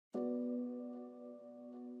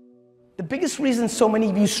The biggest reason so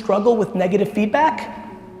many of you struggle with negative feedback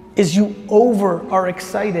is you are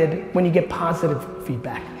excited when you get positive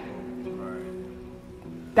feedback.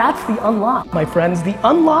 That's the unlock, my friends. The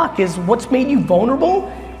unlock is what's made you vulnerable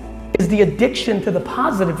is the addiction to the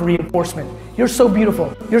positive reinforcement. You're so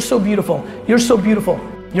beautiful, you're so beautiful, you're so beautiful,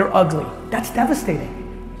 you're ugly. That's devastating.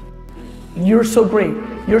 You're so great,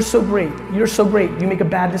 you're so great, you're so great. You make a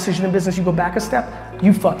bad decision in business, you go back a step,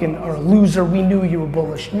 you fucking are a loser, we knew you were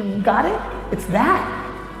bullish. You got it? It's that.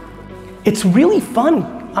 It's really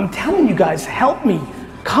fun. I'm telling you guys, help me.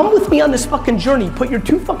 Come with me on this fucking journey. Put your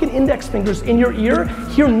 2 fucking index fingers in your ear,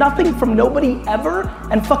 hear nothing from nobody ever,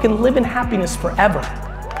 and fucking live in happiness forever.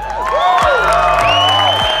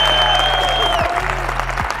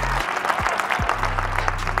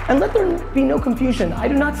 And let there be no confusion. I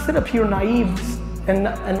do not sit up here naive and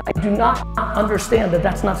I do not understand that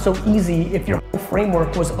that's not so easy if your whole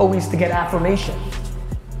framework was always to get affirmation.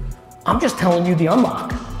 I'm just telling you the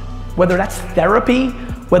unlock. Whether that's therapy,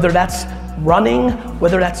 whether that's running,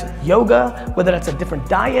 whether that's yoga, whether that's a different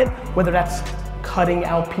diet, whether that's cutting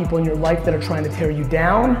out people in your life that are trying to tear you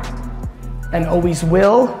down and always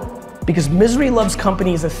will, because misery loves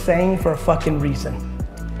company is a saying for a fucking reason.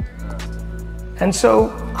 And so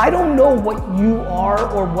I don't know what you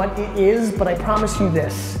are or what it is, but I promise you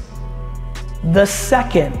this. The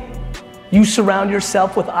second you surround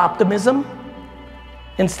yourself with optimism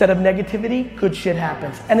instead of negativity, good shit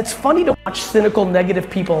happens. And it's funny to watch cynical, negative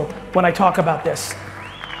people when I talk about this.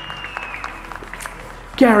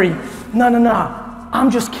 Gary, no, I'm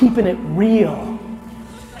just keeping it real.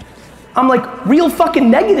 I'm like, real fucking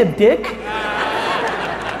negative, dick.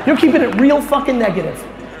 You're keeping it real fucking negative.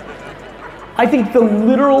 I think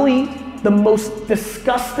literally the most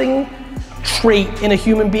disgusting trait in a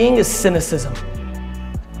human being is cynicism.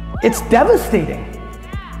 It's devastating.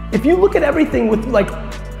 If you look at everything with like,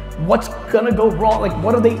 what's gonna go wrong, like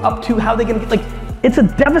what are they up to, how are they gonna, like, it's a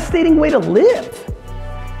devastating way to live.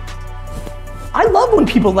 I love when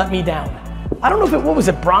people let me down. I don't know if what was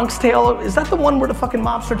it, Bronx Tale? Is that the one where the fucking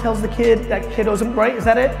mobster tells the kid, that kid owes him, right? Is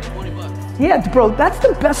that it? 20 bucks. Yeah, bro, that's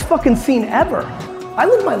the best fucking scene ever. I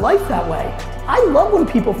live my life that way. I love when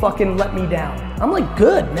people fucking let me down. I'm like,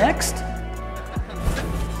 good, next.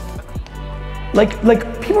 Like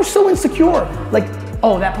people are so insecure. Like,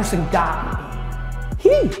 oh, that person got me. He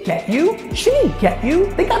didn't get you, she didn't get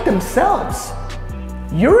you. They got themselves.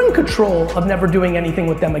 You're in control of never doing anything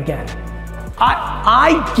with them again.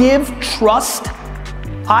 I give trust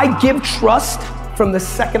from the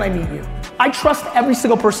second I meet you. I trust every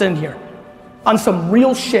single person in here on some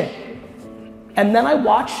real shit. And then I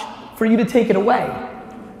watch for you to take it away.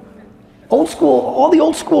 Old school, all the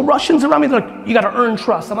old school Russians around me, they're like, you gotta earn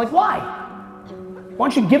trust. I'm like, why? Why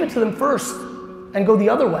don't you give it to them first and go the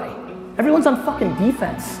other way? Everyone's on fucking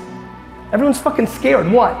defense. Everyone's fucking scared.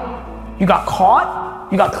 What? You got caught?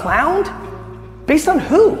 You got clowned? Based on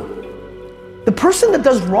who? The person that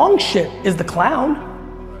does wrong shit is the clown.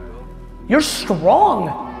 You're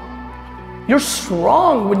strong. You're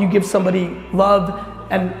strong when you give somebody love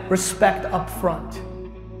and respect up front.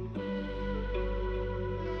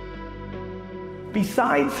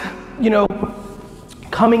 Besides,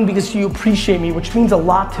 coming because you appreciate me, which means a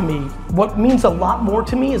lot to me. What means a lot more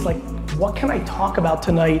to me is like, what can I talk about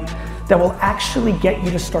tonight that will actually get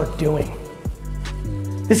you to start doing?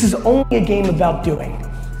 This is only a game about doing.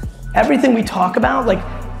 Everything we talk about, like,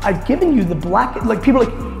 I've given you the black, like people are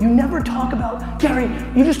like, you never talk about, Gary,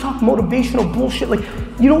 you just talk motivational bullshit. Like,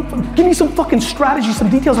 you don't, give me some fucking strategy, some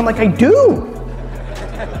details. I'm like, I do.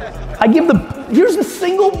 Here's the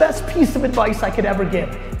single best piece of advice I could ever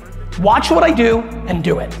give. Watch what I do and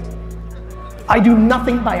do it. I do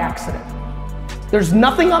nothing by accident. There's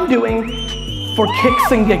nothing I'm doing for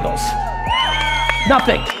kicks and giggles.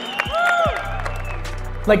 Nothing.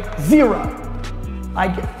 Like zero.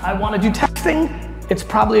 I want to do texting. It's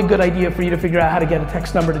probably a good idea for you to figure out how to get a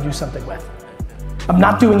text number to do something with. I'm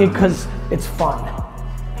not doing it because it's fun.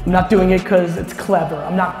 I'm not doing it because it's clever.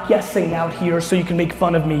 I'm not guessing out here so you can make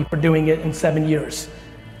fun of me for doing it in 7 years.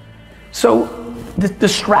 So the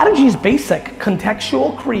strategy is basic,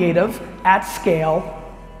 contextual, creative, at scale,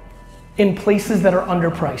 in places that are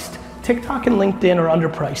underpriced. TikTok and LinkedIn are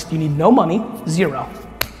underpriced. You need no money, zero.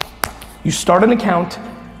 You start an account,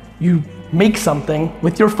 you make something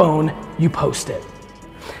with your phone, you post it.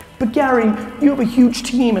 But Gary, you have a huge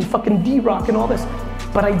team and fucking D-Rock and all this.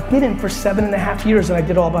 But I didn't for 7.5 years and I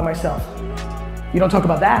did it all by myself. You don't talk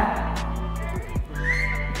about that.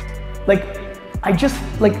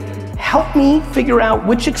 Help me figure out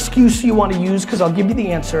which excuse you want to use because I'll give you the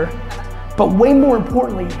answer. But way more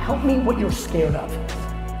importantly, help me what you're scared of.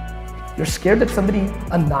 You're scared that somebody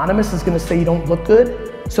anonymous is gonna say you don't look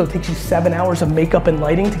good, so it takes you 7 hours of makeup and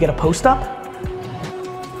lighting to get a post up?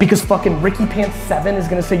 Because fucking Ricky Pants 7 is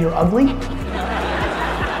gonna say you're ugly?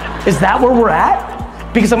 Is that where we're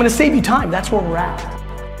at? Because I'm gonna save you time, that's where we're at.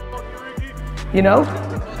 You know?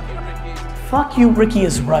 Fuck you, Ricky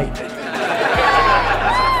is right.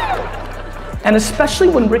 And especially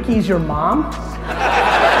when Ricky's your mom.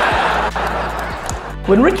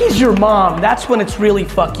 When Ricky's your mom, that's when it's really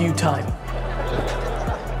fuck you time.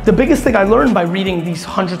 The biggest thing I learned by reading these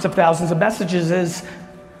hundreds of thousands of messages is,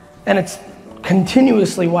 and it's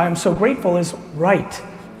continuously why I'm so grateful, is right.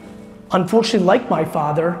 Unfortunately, like my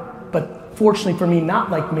father, but fortunately for me,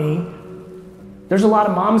 not like me, there's a lot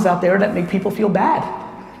of moms out there that make people feel bad.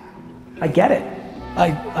 I get it.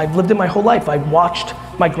 I've lived it my whole life. I've watched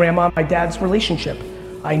my grandma and my dad's relationship.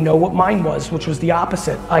 I know what mine was, which was the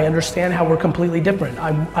opposite. I understand how we're completely different.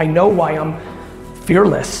 I know why I'm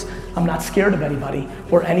fearless. I'm not scared of anybody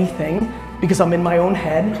or anything because I'm in my own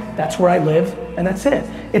head. That's where I live, and that's it.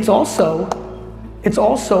 It's also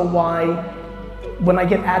why when I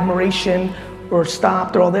get admiration or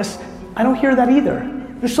stopped or all this, I don't hear that either.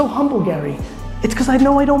 You're so humble, Gary. It's because I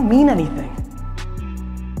know I don't mean anything.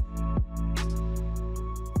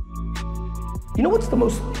 You know what's the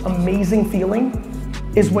most amazing feeling?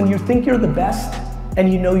 Is when you think you're the best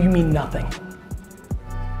and you know you mean nothing.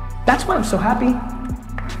 That's why I'm so happy.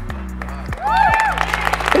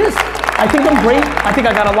 It is. I think I'm great. I think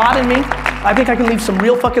I got a lot in me. I think I can leave some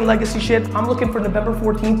real fucking legacy shit. I'm looking for November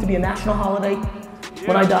 14th to be a national holiday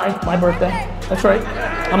when I die, my birthday. That's right.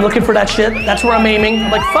 I'm looking for that shit. That's where I'm aiming.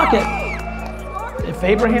 I'm like, fuck it. If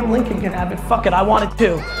Abraham Lincoln can have it, fuck it, I want it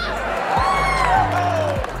too.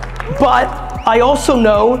 But I also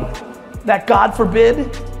know that God forbid,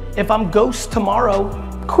 if I'm ghost tomorrow,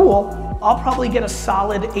 cool, I'll probably get a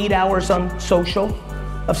solid 8 hours on social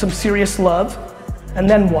of some serious love, and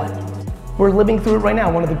then what? We're living through it right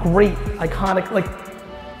now, one of the great, iconic, like,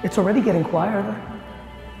 it's already getting quieter.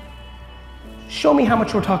 Show me how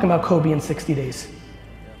much we're talking about Kobe in 60 days.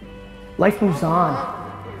 Life moves on.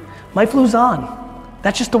 Life moves on.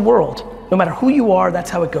 That's just the world. No matter who you are,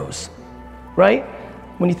 that's how it goes, right?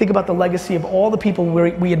 When you think about the legacy of all the people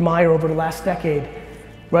we admire over the last decade,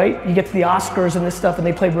 right? You get to the Oscars and this stuff and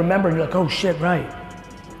they play Remember and you're like, oh shit, right?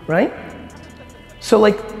 Right? So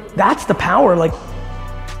like, that's the power. Like,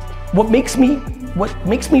 what makes me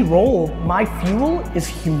roll, my fuel is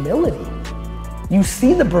humility. You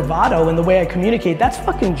see the bravado in the way I communicate, that's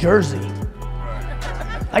fucking Jersey.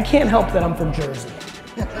 I can't help that I'm from Jersey.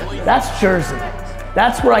 That's Jersey.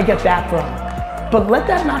 That's where I get that from. But let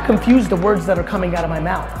that not confuse the words that are coming out of my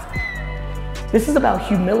mouth. This is about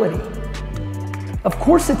humility. Of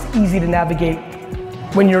course it's easy to navigate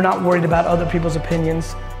when you're not worried about other people's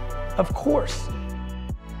opinions. Of course.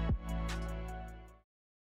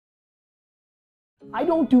 I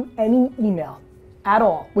don't do any email at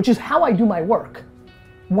all, which is how I do my work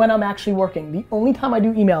when I'm actually working. The only time I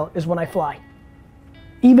do email is when I fly,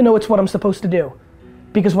 even though it's what I'm supposed to do.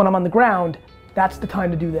 Because when I'm on the ground, that's the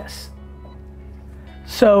time to do this.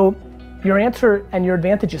 So your answer and your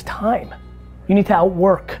advantage is time. You need to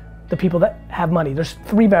outwork the people that have money. There's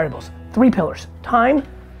 3 variables, 3 pillars: time,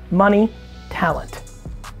 money, talent.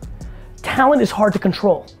 Talent is hard to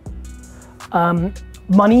control.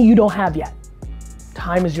 Money you don't have yet.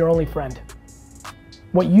 Time is your only friend.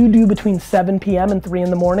 What you do between 7 p.m. and 3 in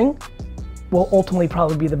the morning will ultimately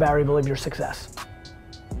probably be the variable of your success.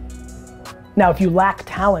 Now, if you lack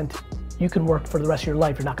talent, you can work for the rest of your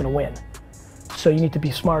life, you're not gonna win. So you need to be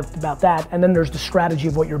smart about that. And then there's the strategy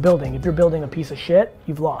of what you're building. If you're building a piece of shit,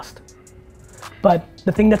 you've lost. But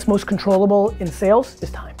the thing that's most controllable in sales is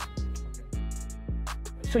time.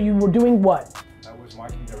 So you were doing what? I was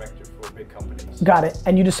marketing director for big companies. Got it.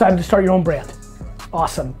 And you decided to start your own brand.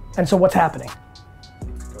 Awesome. And so what's happening?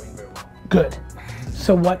 It's going very well. Good.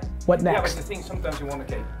 So what next? Yeah, but the thing, sometimes you want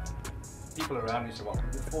to get people around you say, well,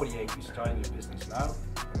 you're 48, you're starting your business now.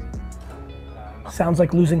 Sounds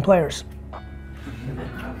like losing players.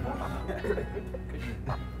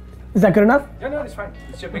 Is that good enough? Yeah, no, it's fine.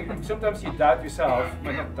 It's just, sometimes you doubt yourself,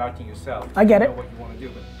 but not doubting yourself. I get it. You know what you want to do,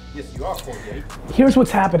 but yes, you are 48. Here's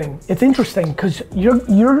what's happening. It's interesting because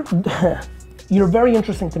you're very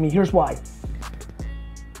interesting to me. Here's why.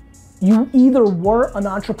 You either were an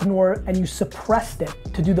entrepreneur and you suppressed it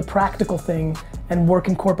to do the practical thing and work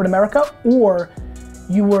in corporate America, or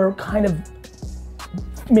you were kind of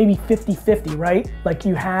maybe 50-50, right? Like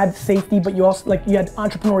you had safety, but you also, like you had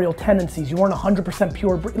entrepreneurial tendencies. You weren't 100%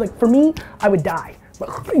 pure. Like for me, I would die.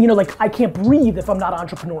 You know, like I can't breathe if I'm not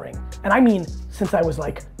entrepreneuring. And I mean, since I was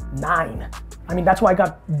like 9. I mean, that's why I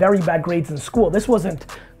got very bad grades in school. This wasn't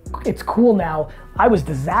it's cool now. I was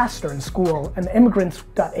disaster in school and the immigrants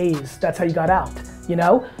got A's. That's how you got out, you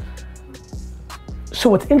know? So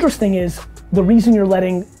what's interesting is the reason you're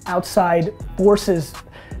letting outside forces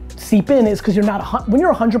seep in is because when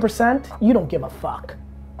you're 100%, you don't give a fuck.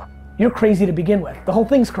 You're crazy to begin with. The whole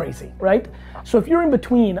thing's crazy, right? So if you're in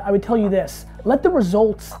between, I would tell you this, let the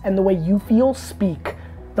results and the way you feel speak.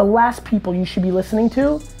 The last people you should be listening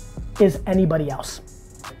to is anybody else.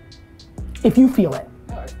 If you feel it.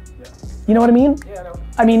 You know what I mean? Yeah, I know.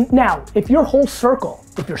 I mean, now, if your whole circle,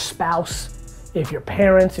 if your spouse, if your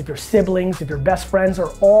parents, if your siblings, if your best friends are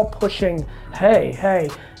all pushing, hey,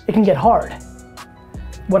 it can get hard.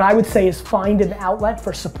 What I would say is find an outlet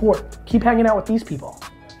for support. Keep hanging out with these people,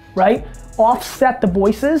 right? Offset the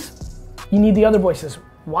voices. You need the other voices.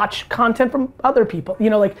 Watch content from other people, you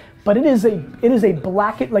know, like, but it is a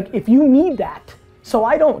blanket, like if you need that. So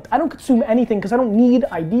I don't consume anything because I don't need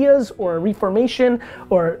ideas or reformation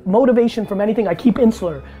or motivation from anything. I keep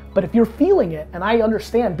insular. But if you're feeling it, and I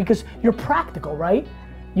understand because you're practical, right?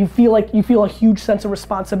 You feel a huge sense of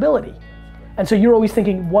responsibility. And so you're always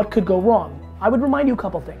thinking, what could go wrong? I would remind you a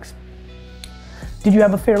couple things. Did you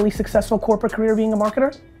have a fairly successful corporate career being a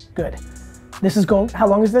marketer? Good. This is going, how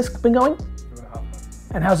long has this been going? 2.5 months.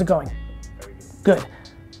 And how's it going? Very good. Good.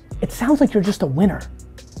 It sounds like you're just a winner.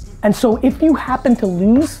 And so if you happen to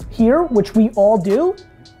lose here, which we all do,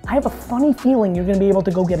 I have a funny feeling you're gonna be able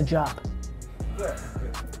to go get a job. Yeah,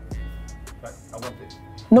 good. But I want it.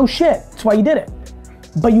 No shit, that's why you did it.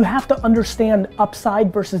 But you have to understand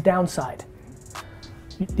upside versus downside.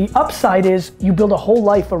 The upside is you build a whole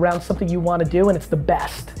life around something you wanna do and it's the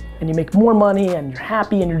best. And you make more money and you're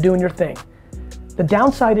happy and you're doing your thing. The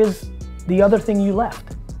downside is the other thing you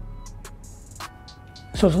left.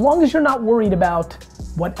 So as long as you're not worried about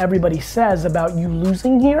what everybody says about you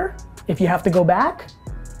losing here, if you have to go back,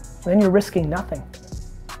 then you're risking nothing.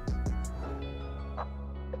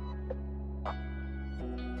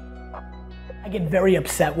 I get very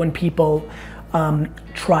upset when people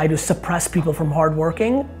try to suppress people from hard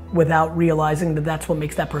working without realizing that that's what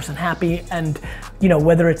makes that person happy. And you know,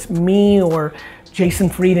 whether it's me or Jason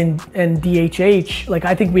Fried and DHH, like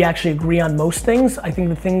I think we actually agree on most things. I think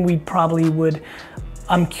the thing we probably would,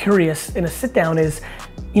 I'm curious in a sit down is,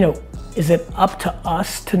 you know, is it up to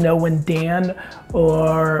us to know when Dan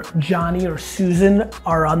or Johnny or Susan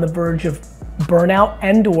are on the verge of burnout,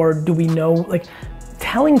 and or do we know, like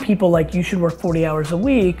telling people like you should work 40 hours a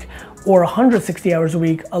week or 160 hours a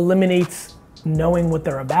week eliminates knowing what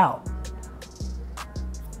they're about.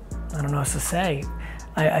 I don't know what to say.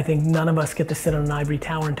 I think none of us get to sit on an ivory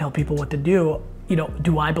tower and tell people what to do. You know,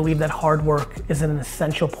 do I believe that hard work is an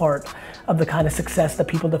essential part of the kind of success that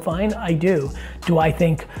people define? I do. Do I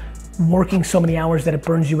think working so many hours that it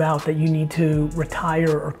burns you out that you need to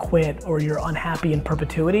retire or quit or you're unhappy in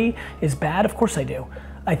perpetuity is bad? Of course I do.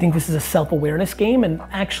 I think this is a self-awareness game, and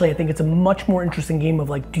actually I think it's a much more interesting game of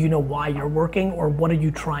like, do you know why you're working or what are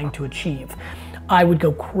you trying to achieve? I would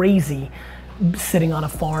go crazy sitting on a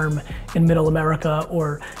farm in middle America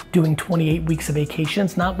or doing 28 weeks of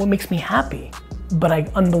vacations. Not what makes me happy, but I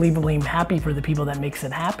unbelievably am happy for the people that makes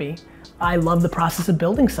it happy. I love the process of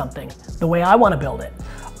building something the way I want to build it.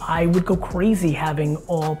 I would go crazy having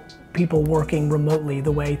all people working remotely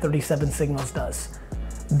the way 37 Signals does.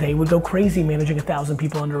 They would go crazy managing 1,000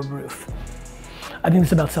 people under a roof. I think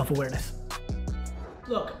it's about self-awareness.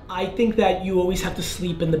 Look, I think that you always have to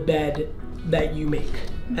sleep in the bed that you make.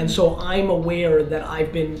 And so I'm aware that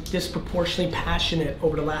I've been disproportionately passionate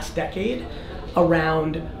over the last decade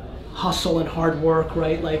around hustle and hard work,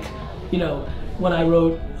 right? Like, you know, when I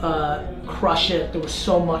wrote Crush It, there was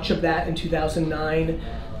so much of that in 2009.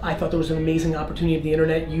 I thought there was an amazing opportunity of the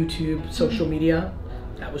internet, YouTube, social media.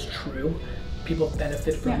 That was true. People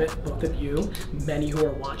benefit from it, both of you, many who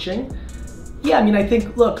are watching. Yeah, I mean, I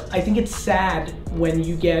think it's sad when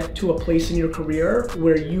you get to a place in your career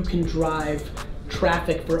where you can drive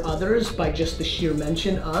traffic for others by just the sheer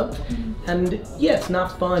mention of. And yeah, it's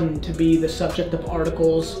not fun to be the subject of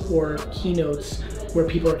articles or keynotes where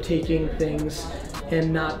people are taking things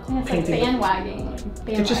and not painting. Like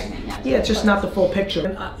bandwagoning. It's just not the full picture.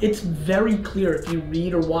 And it's very clear if you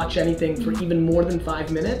read or watch anything for even more than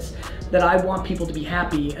 5 minutes that I want people to be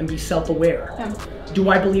happy and be self-aware. Do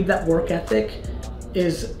I believe that work ethic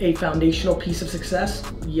is a foundational piece of success?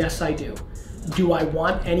 Yes, I do. Do I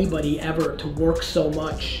want anybody ever to work so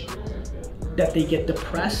much that they get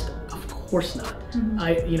depressed? Of course not.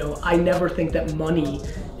 I never think that money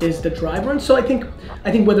is the driver. And so I think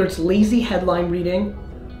whether it's lazy headline reading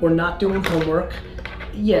or not doing homework,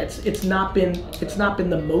 yeah, it's not been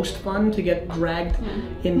the most fun to get dragged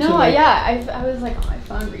into. No, yeah, I was like on my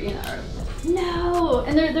phone reading that article. No,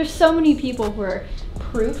 and there's so many people who are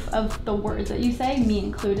proof of the words that you say, me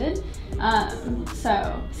included.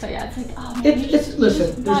 So yeah, it's like, oh man,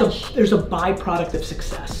 listen, there's a byproduct of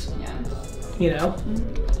success. Yeah. You know,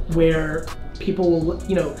 where people will,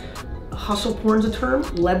 you know, hustlepreneur is a term,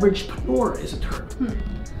 leveragepreneur is a term.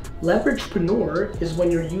 Leveragepreneur is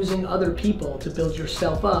when you're using other people to build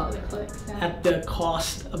yourself up at the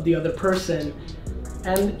cost of the other person.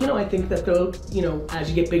 And, you know, I think that as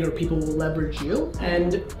you get bigger, people will leverage you.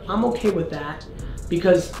 And I'm okay with that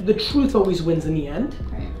because the truth always wins in the end.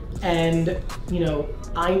 Right. And, you know,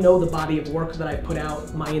 I know the body of work that I put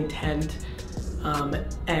out, my intent.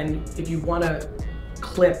 And if you want to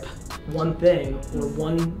clip one thing or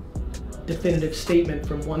one definitive statement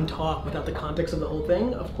from one talk without the context of the whole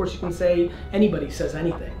thing, of course you can say anybody says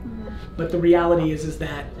anything. But the reality is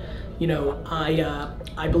that, you know,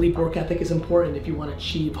 I believe work ethic is important if you want to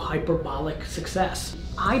achieve hyperbolic success.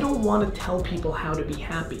 I don't want to tell people how to be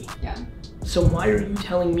happy. Yeah. So why are you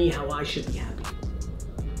telling me how I should be happy?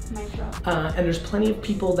 And there's plenty of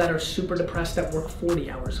people that are super depressed that work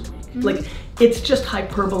 40 hours a week. Like, it's just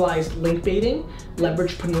hyperbolized link baiting,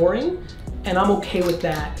 leveragepreneuring, and I'm okay with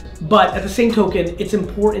that. But at the same token, it's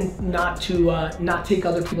important not to not take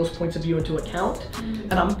other people's points of view into account.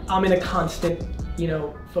 And I'm in a constant, you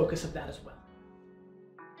know, focus of that as well.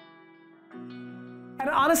 And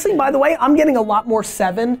honestly, by the way, I'm getting a lot more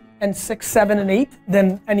 7 and 6, 7 and 8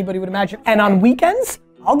 than anybody would imagine. And on weekends,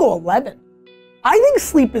 I'll go 11. I think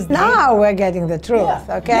sleep is now we're getting the truth,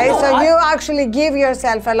 okay? No, so you actually give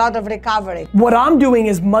yourself a lot of recovery. What I'm doing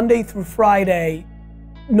is Monday through Friday,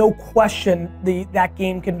 no question, that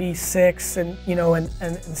game can be 6 and, you know, and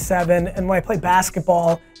 7. And when I play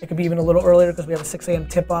basketball, it could be even a little earlier because we have a 6 a.m.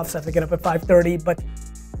 tip-off, so I have to get up at 5:30.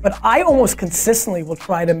 But I almost consistently will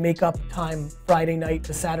try to make up time Friday night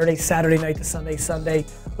to Saturday, Saturday night to Sunday, Sunday.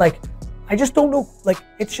 Like, I just don't know, like,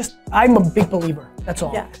 it's just, I'm a big believer, that's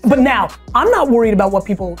all. Yeah. But now, I'm not worried about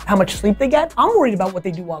how much sleep they get. I'm worried about what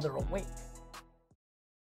they do while they're awake.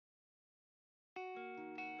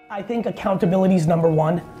 I think accountability is number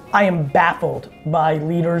one. I am baffled by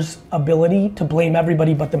leaders' ability to blame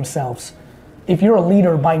everybody but themselves. If you're a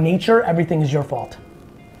leader by nature, everything is your fault.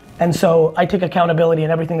 And so I take accountability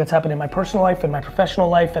in everything that's happened in my personal life and my professional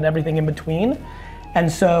life and everything in between. And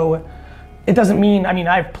so it doesn't mean, I mean,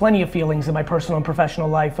 I have plenty of feelings in my personal and professional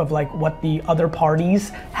life of like what the other parties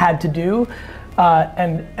had to do.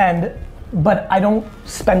 But I don't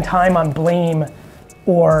spend time on blame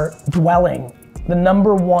or dwelling. The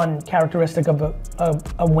number one characteristic of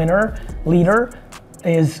a winner, leader,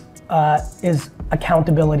 is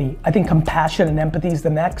accountability. I think compassion and empathy is the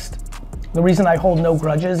next. The reason I hold no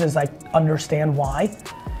grudges is I understand why.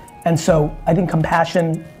 And so I think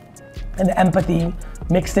compassion and empathy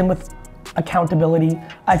mixed in with accountability.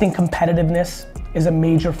 I think competitiveness is a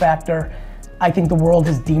major factor. I think the world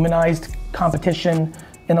has demonized competition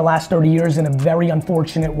in the last 30 years in a very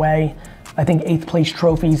unfortunate way. I think 8th place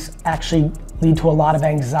trophies actually lead to a lot of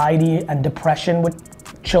anxiety and depression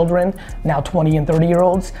with children, now 20 and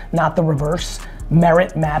 30-year-olds, not the reverse.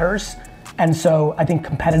 Merit matters. And so I think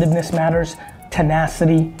competitiveness matters,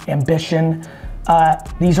 tenacity, ambition.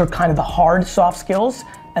 These are kind of the hard soft skills.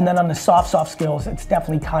 And then on the soft skills, it's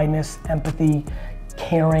definitely kindness, empathy,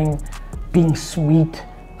 caring, being sweet,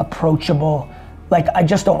 approachable. Like, I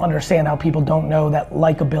just don't understand how people don't know that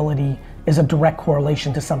likability is a direct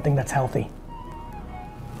correlation to something that's healthy.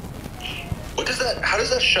 How does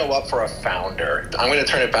that show up for a founder? I'm going to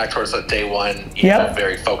turn it back towards the day one,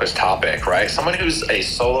 very focused topic, right? Someone who's a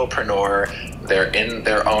solopreneur, they're in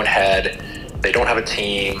their own head, they don't have a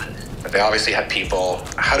team, they obviously have people.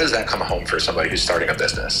 How does that come home for somebody who's starting a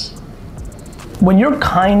business? When you're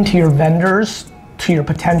kind to your vendors, to your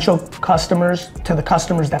potential customers, to the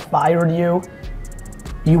customers that fired you,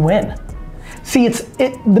 you win. See,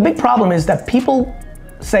 the big problem is that people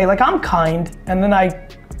say, like, I'm kind, and then I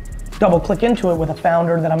double click into it with a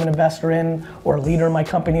founder that I'm an investor in or a leader in my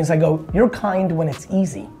companies. I go, you're kind when it's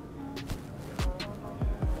easy,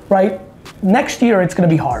 right? Next year, it's gonna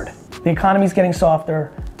be hard. The economy's getting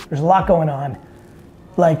softer. There's a lot going on.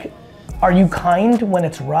 Like, are you kind when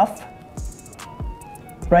it's rough?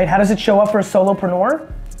 Right, how does it show up for a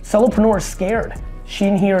solopreneur? Solopreneur is scared. She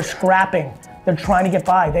and he are scrapping. They're trying to get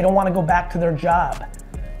by. They don't wanna go back to their job.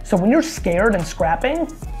 So when you're scared and scrapping,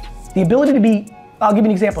 the ability to be, I'll give you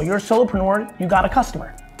an example. You're a solopreneur, you got a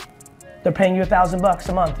customer. They're paying you $1,000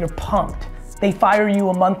 a month, you're pumped. They fire you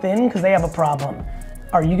a month in because they have a problem.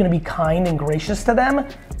 Are you gonna be kind and gracious to them?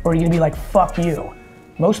 Or are you gonna be like, fuck you?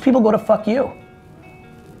 Most people go to fuck you.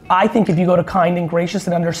 I think if you go to kind and gracious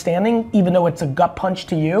and understanding, even though it's a gut punch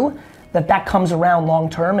to you, that comes around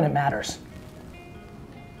long term and it matters.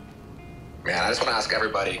 Man, I just want to ask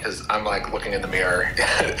everybody, because I'm like looking in the mirror.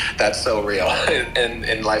 That's so real.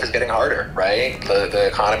 And life is getting harder, right? The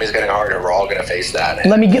economy is getting harder. We're all going to face that.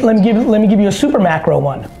 Let me give you a super macro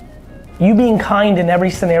one. You being kind in every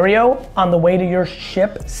scenario on the way to your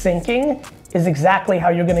ship sinking is exactly how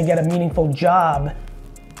you're going to get a meaningful job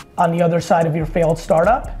on the other side of your failed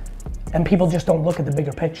startup. And people just don't look at the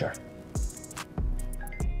bigger picture. A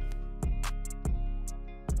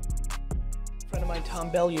friend of mine,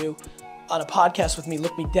 Tom Bellew, on a podcast with me,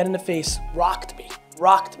 looked me dead in the face, rocked me,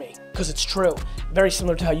 because it's true. Very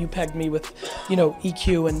similar to how you pegged me with,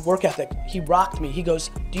 EQ and work ethic. He rocked me. He goes,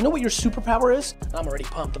 do you know what your superpower is? And I'm already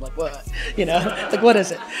pumped. I'm like, what? Like, what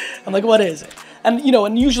is it? I'm like, what is it? And,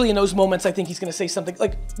 and usually in those moments, I think he's gonna say something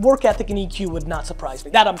like work ethic and EQ would not surprise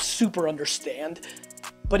me. That I'm super understand.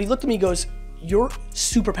 But he looked at me and goes, your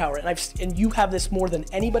superpower, and you have this more than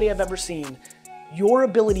anybody I've ever seen, your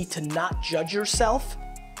ability to not judge yourself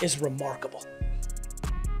is remarkable.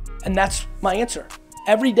 And that's my answer.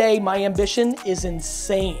 Every day, my ambition is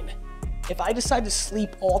insane. If I decide to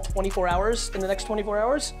sleep all 24 hours in the next 24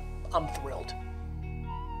 hours, I'm thrilled.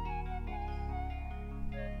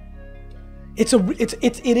 It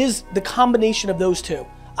is the combination of those two.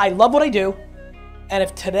 I love what I do, and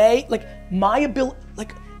if today, my ability,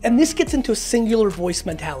 and this gets into a singular voice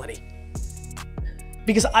mentality.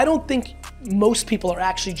 Because I don't think most people are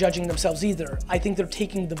actually judging themselves either. I think they're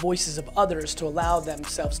taking the voices of others to allow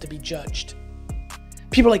themselves to be judged.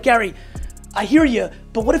 People are like, Gary, I hear you,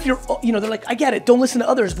 but what if they're like, I get it, don't listen to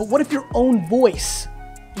others, but what if your own voice,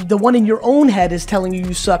 the one in your own head is telling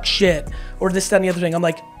you suck shit, or this, that, and the other thing? I'm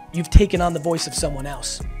like, you've taken on the voice of someone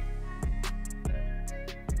else.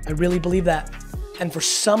 I really believe that. And for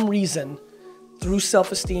some reason, through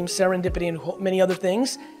self-esteem, serendipity, and many other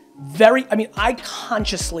things, I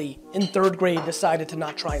consciously in 3rd grade decided to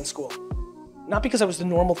not try in school. Not because I was the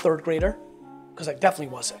normal 3rd grader, because I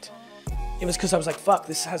definitely wasn't. It was because I was like, fuck,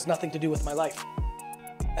 this has nothing to do with my life.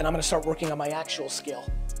 And I'm gonna start working on my actual skill.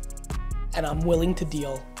 And I'm willing to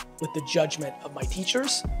deal with the judgment of my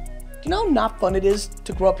teachers. Do you know how not fun it is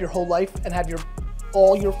to grow up your whole life and have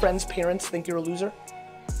all your friends' parents think you're a loser?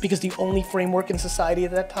 Because the only framework in society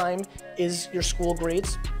at that time is your school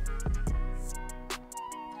grades.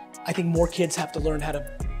 I think more kids have to learn how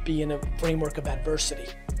to be in a framework of adversity,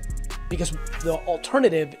 because the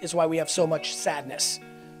alternative is why we have so much sadness,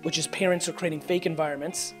 which is parents are creating fake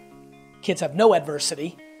environments, kids have no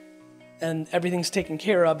adversity, and everything's taken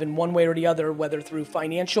care of in one way or the other, whether through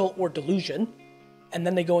financial or delusion, and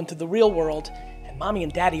then they go into the real world, and mommy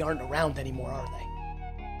and daddy aren't around anymore, are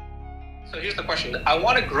they? So here's the question. I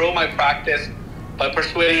want to grow my practice by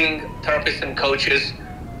persuading therapists and coaches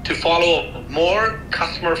to follow a more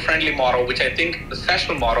customer-friendly model, which I think the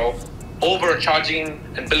session model, over charging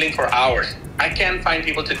and billing for hours. I can't find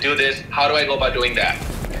people to do this. How do I go about doing that?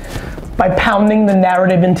 By pounding the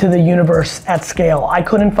narrative into the universe at scale. I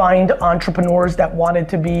couldn't find entrepreneurs that wanted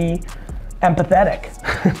to be empathetic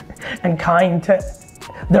and kind to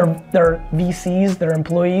their VCs, their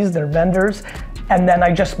employees, their vendors. And then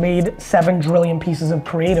I just made 7 trillion pieces of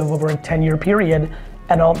creative over a 10-year period,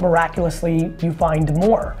 and miraculously you find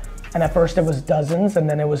more. And at first it was dozens, and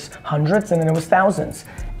then it was hundreds, and then it was thousands.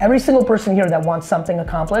 Every single person here that wants something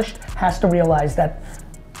accomplished has to realize that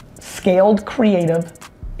scaled creative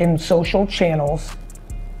in social channels,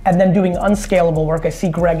 and then doing unscalable work. I see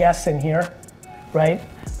Greg S. in here, right?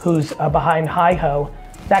 Who's behind Hi-Ho.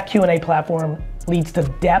 That Q&A platform leads to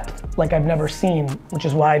depth like I've never seen, which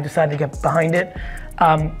is why I decided to get behind it.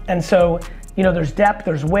 And so, there's depth,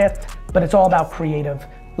 there's width, but it's all about creative.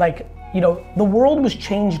 The world was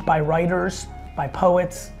changed by writers, by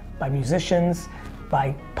poets, by musicians,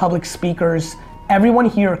 by public speakers. Everyone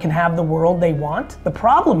here can have the world they want. The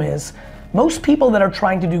problem is, most people that are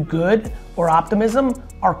trying to do good or optimism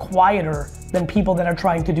are quieter than people that are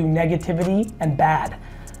trying to do negativity and bad.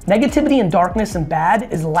 Negativity and darkness and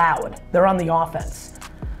bad is loud. They're on the offense.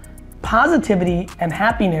 Positivity and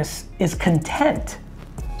happiness is content,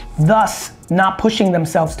 thus not pushing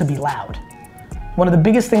themselves to be loud. One of the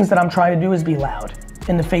biggest things that I'm trying to do is be loud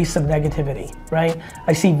in the face of negativity, right?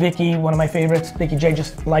 I see Vicky, one of my favorites, Vicky J,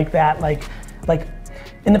 just like that, like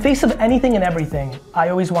in the face of anything and everything, I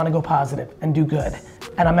always want to go positive and do good.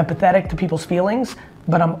 And I'm empathetic to people's feelings,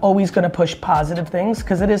 but I'm always going to push positive things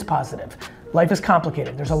because it is positive. Life is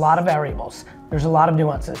complicated. There's a lot of variables. There's a lot of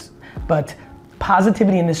nuances, but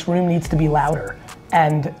positivity in this room needs to be louder.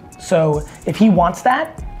 And so if he wants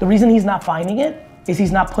that, the reason he's not finding it is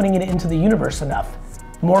he's not putting it into the universe enough.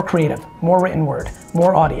 More creative, more written word,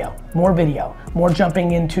 more audio, more video, more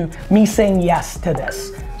jumping into me saying yes to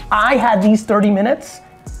this. I had these 30 minutes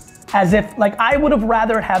as if, like, I would have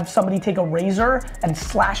rather have somebody take a razor and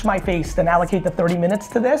slash my face than allocate the 30 minutes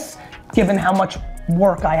to this, given how much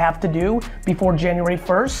work I have to do before January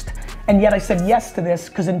 1st. And yet I said yes to this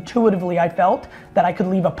because intuitively I felt that I could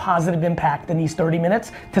leave a positive impact in these 30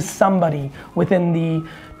 minutes to somebody within the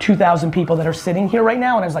 2,000 people that are sitting here right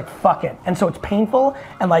now. And I was like, fuck it. And so it's painful.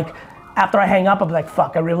 And like, after I hang up, I'll be like,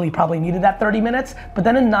 fuck, I really probably needed that 30 minutes. But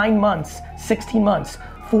then in 9 months, 16 months,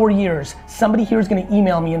 4 years, somebody here is gonna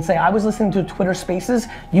email me and say, I was listening to Twitter Spaces,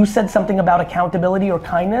 you said something about accountability or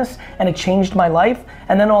kindness, and it changed my life.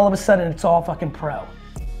 And then all of a sudden, it's all fucking pro.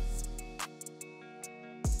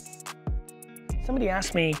 Somebody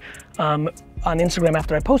asked me on Instagram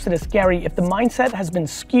after I posted this, Gary, if the mindset has been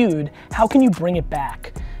skewed, how can you bring it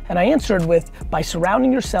back? And I answered with, by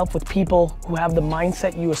surrounding yourself with people who have the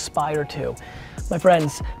mindset you aspire to. My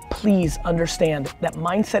friends, please understand that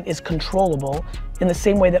mindset is controllable in the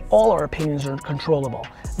same way that all our opinions are controllable.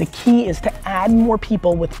 The key is to add more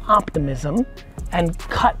people with optimism and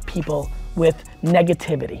cut people with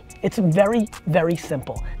negativity. It's very, very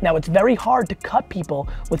simple. Now, it's very hard to cut people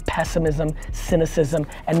with pessimism, cynicism,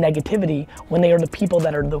 and negativity when they are the people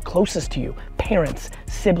that are the closest to you, parents,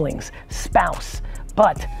 siblings, spouse.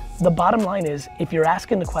 But the bottom line is, if you're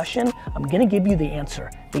asking the question, I'm gonna give you the answer.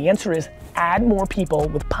 The answer is add more people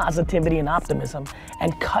with positivity and optimism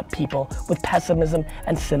and cut people with pessimism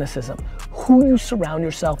and cynicism. Who you surround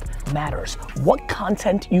yourself matters. What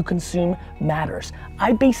content you consume matters.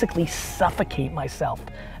 I basically suffocate myself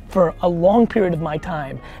for a long period of my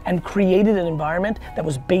time and created an environment that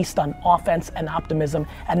was based on offense and optimism,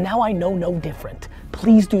 and now I know no different.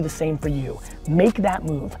 Please do the same for you. Make that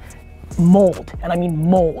move. Mold, and I mean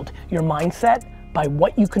mold, your mindset by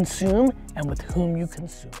what you consume and with whom you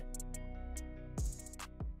consume it.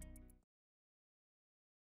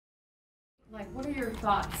 Like, what are your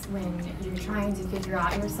thoughts when you're trying to figure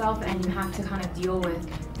out yourself and you have to kind of deal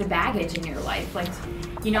with the baggage in your life? Like,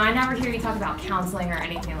 you know, I never hear you talk about counseling or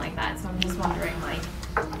anything like that, so I'm just wondering, like,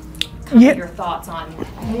 kind of your thoughts on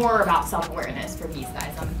more about self-awareness for these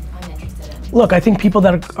guys. I'm interested in. Look, I think people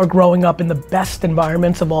that are growing up in the best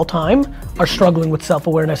environments of all time are struggling with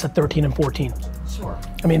self-awareness at 13 and 14. Sure.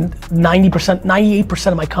 I mean, 90%, 98%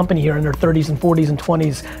 of my company here in their 30s and 40s and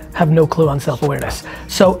 20s have no clue on self-awareness.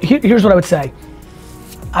 So here's what I would say.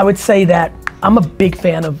 I would say that I'm a big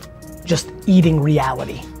fan of just eating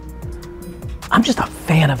reality. I'm just a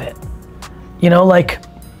fan of it. You know, like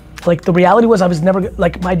the reality was I was never,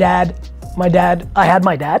 like my dad, I had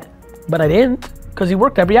my dad, but I didn't because he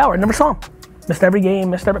worked every hour. I never saw him. Missed every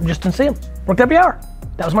game, just didn't see him. Worked every hour.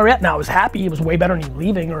 That was my reaction. Now I was happy, it was way better than he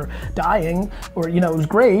leaving or dying, or you know, it was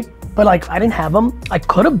great, but like I didn't have him. I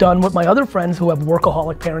could have done what my other friends who have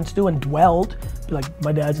workaholic parents do and dwelled, like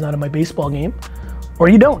my dad's not in my baseball game, or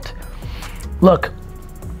you don't. Look,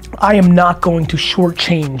 I am not going to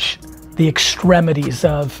shortchange the extremities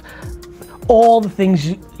of all the things,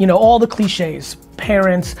 you know, all the cliches,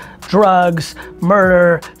 parents, drugs,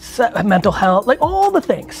 murder, mental health, like all the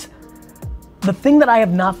things. The thing that I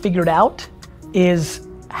have not figured out is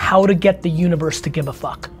how to get the universe to give a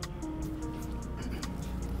fuck.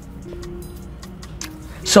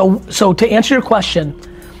 So to answer your question,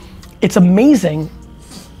 it's amazing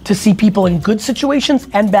to see people in good situations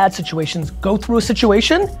and bad situations go through a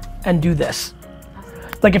situation and do this.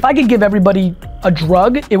 Like if I could give everybody a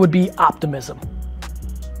drug, it would be optimism.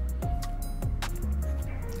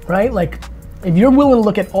 Right? Like if you're willing to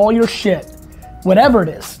look at all your shit, whatever it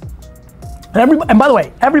is, and by the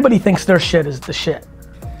way, everybody thinks their shit is the shit,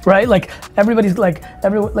 right? Like everybody's like,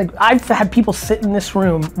 I've had people sit in this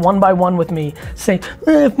room one by one with me say,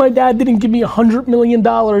 if my dad didn't give me $100 million,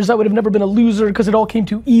 I would have never been a loser because it all came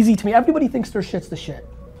too easy to me. Everybody thinks their shit's the shit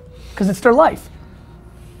because it's their life,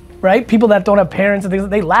 right? People that don't have parents and things,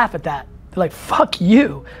 they laugh at that. They're like, fuck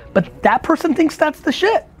you. But that person thinks that's the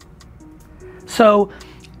shit. So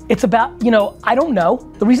it's about, you know, I don't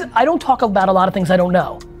know. The reason I don't talk about a lot of things I don't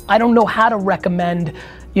know. I don't know how to recommend,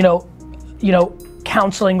 you know,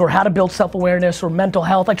 counseling or how to build self-awareness or mental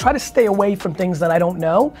health. I try to stay away from things that I don't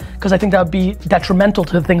know because I think that would be detrimental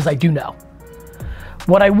to the things I do know.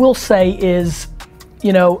 What I will say is,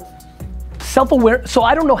 you know, self-aware, so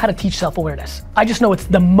I don't know how to teach self-awareness. I just know it's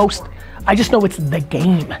the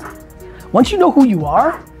game. Once you know who you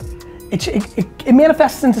are, it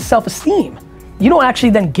manifests into self-esteem. You don't actually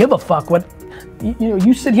then give a fuck what, you know,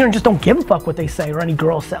 you sit here and just don't give a fuck what they say or any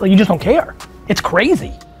girl say, like you just don't care. It's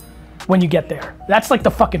crazy when you get there. That's like the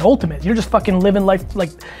fucking ultimate. You're just fucking living life like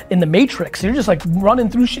in the Matrix. You're just like running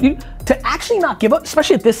through shit. To actually not give up,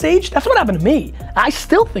 especially at this age, that's what happened to me. I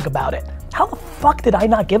still think about it. How the fuck did I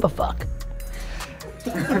not give a fuck?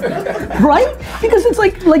 Right? Because it's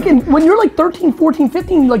like when you're like 13, 14,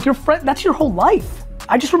 15, like your friend, that's your whole life.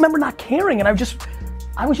 I just remember not caring, and I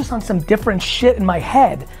was just on some different shit in my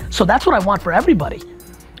head. So that's what I want for everybody.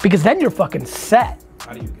 Because then you're fucking set.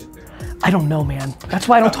 How do you get there? I don't know, man. That's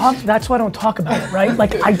why I don't talk about it, right?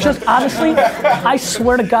 Like I just, honestly, I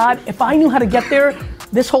swear to God, if I knew how to get there,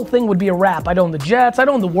 this whole thing would be a wrap. I'd own the jets, I'd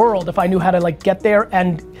own the world if I knew how to like get there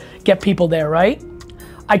and get people there, right?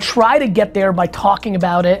 I try to get there by talking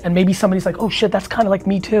about it, and maybe somebody's like, oh shit, that's kind of like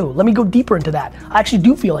me too. Let me go deeper into that. I actually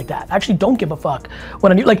do feel like that. I actually don't give a fuck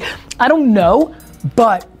when I don't know,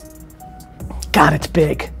 but God, it's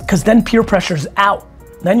big. Because then peer pressure's out.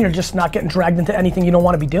 Then you're just not getting dragged into anything you don't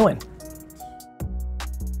want to be doing.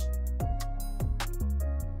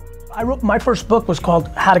 My first book was called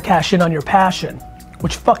How to Cash In on Your Passion,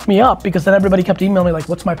 which fucked me up because then everybody kept emailing me like,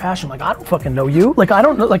 what's my passion? I'm like, I don't fucking know you. Like, I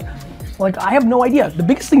don't know, like I have no idea. The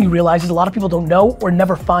biggest thing you realize is a lot of people don't know or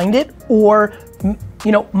never find it, or,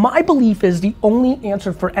 you know, my belief is the only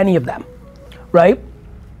answer for any of them, right?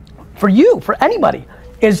 For you, for anybody,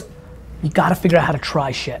 is you gotta figure out how to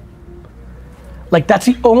try shit. Like that's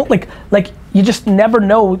the only, like you just never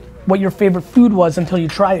know what your favorite food was until you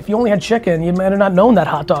try it. If you only had chicken, you might have not known that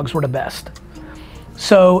hot dogs were the best.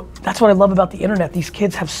 So that's what I love about the internet. These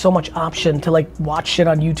kids have so much option to like watch shit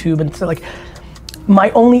on YouTube, and so like,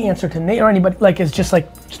 my only answer to Nate or anybody like is just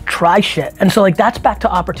try shit. And so like that's back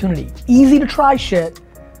to opportunity. Easy to try shit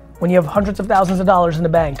when you have hundreds of thousands of dollars in the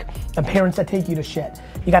bank and parents that take you to shit.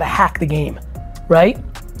 You gotta hack the game, right?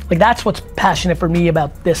 Like that's what's passionate for me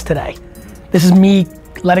about this today. This is me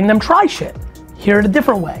letting them try shit. Hear it a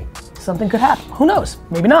different way. Something could happen, who knows,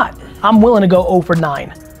 maybe not. I'm willing to go 0 for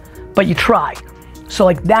 9, but you try. So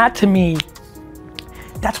like that to me,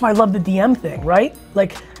 that's why I love the DM thing, right?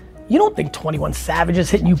 Like, you don't think 21 Savage is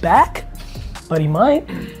hitting you back, but he might.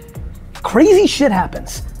 Crazy shit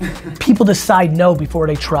happens. People decide no before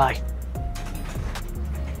they try.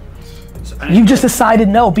 You just decided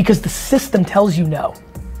no because the system tells you no.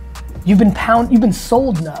 You've been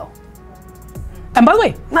sold no. And by the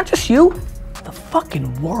way, not just you, the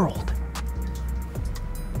fucking world.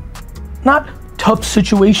 Not tough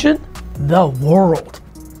situation, the world.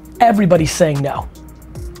 Everybody's saying no.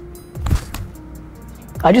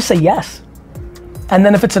 I just say yes. And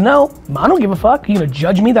then if it's a no, I don't give a fuck. You gonna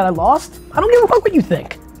judge me that I lost? I don't give a fuck what you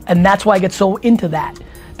think. And that's why I get so into that.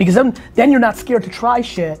 Because then you're not scared to try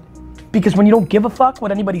shit. Because when you don't give a fuck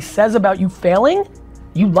what anybody says about you failing,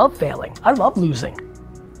 you love failing. I love losing.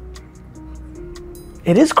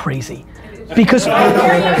 It is crazy. Because I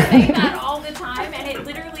hear you saying that all the time, and it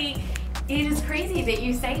is crazy that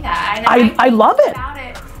you say that. And I love it. About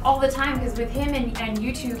it all the time, because with him and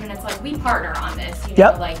YouTube, and it's like we partner on this. You know,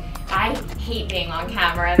 yep. Like I hate being on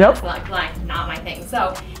camera, and that's like not my thing.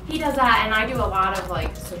 So he does that, and I do a lot of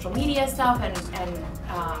like social media stuff and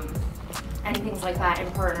things like that, and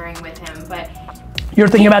partnering with him. But you're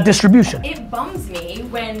thinking about distribution. It bums me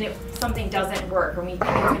when something doesn't work and we think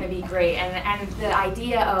it's going to be great, and the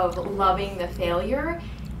idea of loving the failure,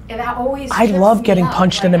 that always I love getting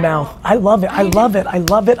punched in the mouth. I love it. I love it. I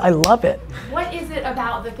love it. I love it. What is it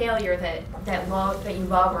about the failure that you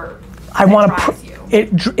love, or I want to.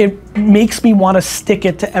 It makes me want to stick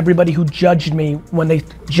it to everybody who judged me when they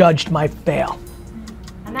judged my fail.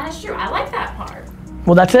 And that is true. I like that part.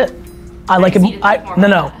 Well, that's it. I like it.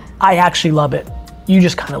 No. I actually love it. You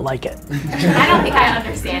just kind of like it. I don't think I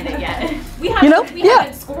understand it yet. We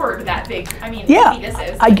haven't scored that big. I mean, maybe this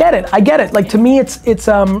is. I get it. Like to me, it's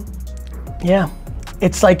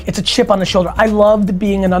like it's a chip on the shoulder. I loved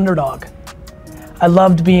being an underdog. I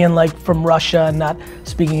loved being like from Russia and not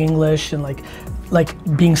speaking English and like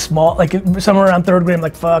being small. Like somewhere around 3rd grade, I'm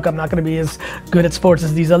like, fuck, I'm not gonna be as good at sports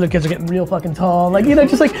as these other kids are getting real fucking tall. Like,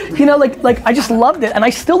 just like, like I just loved it, and I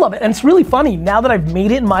still love it. And it's really funny now that I've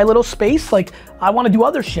made it in my little space. Like, I want to do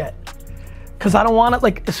other shit, cause I don't want to.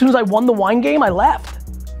 Like, as soon as I won the wine game, I left,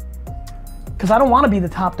 cause I don't want to be the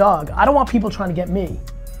top dog. I don't want people trying to get me.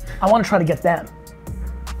 I want to try to get them.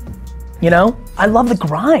 I love the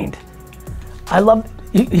grind. I love.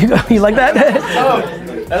 You like that?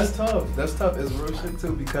 That's tough. That's tough. It's real shit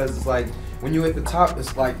too, because it's like when you're at the top,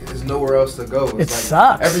 it's like there's nowhere else to go. It's it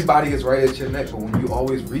sucks. Everybody is right at your neck, but when you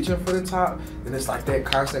always reaching for the top, then it's like that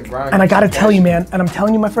constant grind. And I gotta tell you, man, and I'm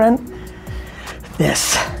telling you, my friend,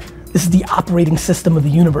 this is the operating system of the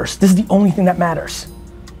universe. This is the only thing that matters.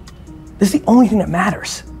 This is the only thing that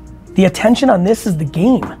matters. The attention on this is the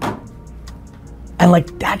game. And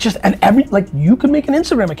like that just, and you could make an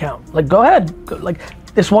Instagram account. Like, go ahead. Like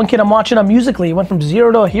this one kid I'm watching on Musical.ly, he went from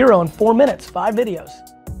 0 to a hero in 4 minutes, 5 videos.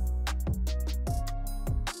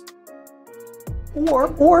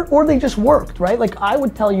 Or they just worked, right? Like I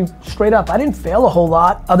would tell you straight up, I didn't fail a whole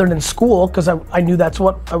lot other than school because I knew that's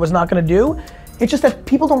what I was not gonna do. It's just that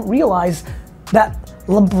people don't realize that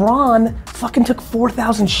LeBron fucking took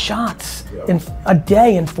 4,000 shots in a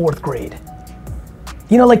day in 4th grade.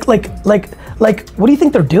 You know, like, what do you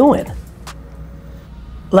think they're doing?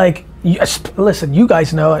 Like, listen, you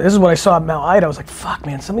guys know, this is what I saw at Mount Ida. I was like, fuck,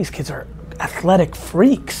 man, some of these kids are athletic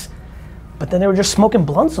freaks. But then they were just smoking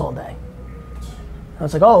blunts all day. I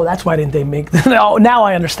was like, oh, that's why didn't they make, now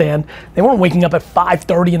I understand. They weren't waking up at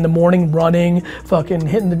 5:30 in the morning, running, fucking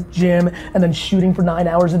hitting the gym, and then shooting for 9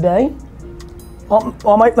 hours a day.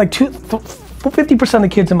 All my, like 50% of the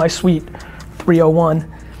kids in my suite,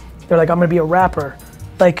 301, they're like, I'm gonna be a rapper.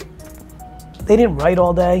 Like, they didn't write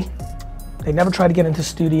all day. They never tried to get into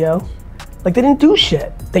studio. Like, they didn't do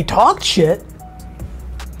shit. They talked shit.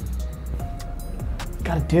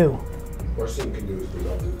 Gotta do. Worst thing you can do is do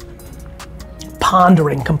nothing.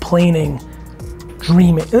 Pondering, complaining,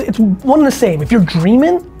 dreaming. It's one and the same. If you're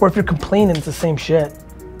dreaming or if you're complaining, it's the same shit.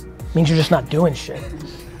 It means you're just not doing shit.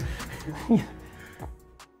 I'm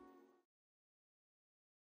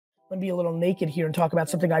gonna be a little naked here and talk about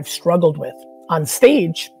something I've struggled with on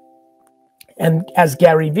stage. And as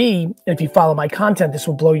Garyvee, if you follow my content, this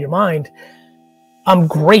will blow your mind. I'm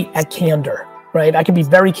great at candor, right? I can be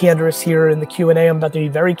very candorous here in the Q&A. I'm about to be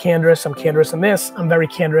very candorous. I'm candorous in this. I'm very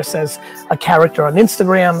candorous as a character on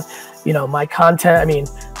Instagram. You know, my content, I mean,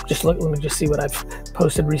 just look, let me just see what I've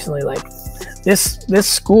posted recently. Like this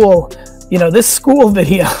school, you know, this school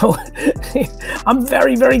video, I'm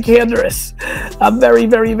very, very candorous. I'm very,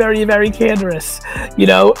 very, very, very candorous, you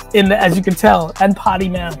know, as you can tell, and potty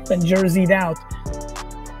mouth and jerseyed out.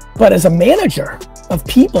 But as a manager of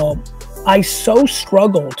people, I so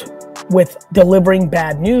struggled with delivering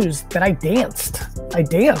bad news that I danced.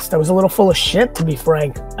 I was a little full of shit, to be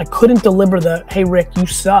frank. I couldn't deliver the, hey Rick, you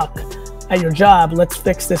suck at your job, let's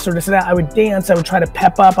fix this or this or that. I would dance, I would try to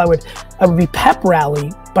pep up, I would be pep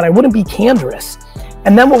rally, but I wouldn't be candorous.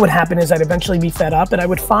 And then what would happen is I'd eventually be fed up and I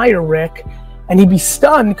would fire Rick and he'd be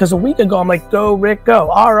stunned because a week ago I'm like, go Rick, go,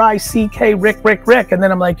 R-I-C-K, Rick. And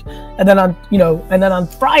then I'm like, and then on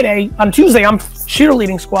Friday, on Tuesday, I'm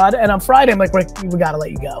cheerleading squad. And on Friday, I'm like, Rick, we gotta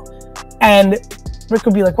let you go. And Rick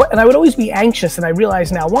would be like, what? And I would always be anxious. And I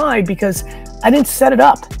realize now why, because I didn't set it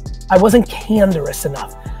up. I wasn't candorous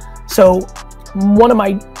enough. So one of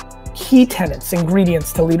my key tenets,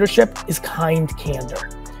 ingredients to leadership is kind candor.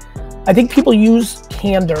 I think people use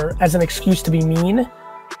candor as an excuse to be mean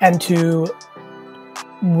and to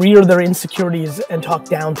rear their insecurities and talk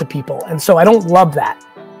down to people. And so I don't love that.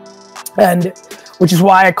 And which is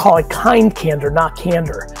why I call it kind candor, not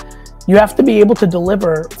candor. You have to be able to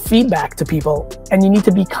deliver feedback to people and you need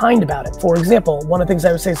to be kind about it. For example, one of the things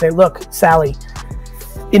I would say, look, Sally,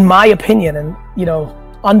 in my opinion, and you know,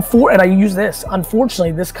 and I use this,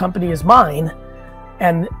 unfortunately, this company is mine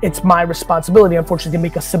and it's my responsibility, unfortunately, to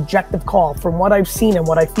make a subjective call. From what I've seen and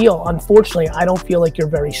what I feel, unfortunately, I don't feel like you're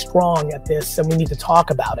very strong at this and we need to talk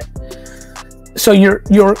about it. So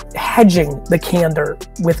you're hedging the candor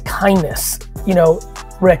with kindness. You know,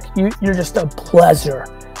 Rick, you're just a pleasure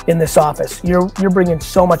in this office. You're bringing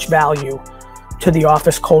so much value to the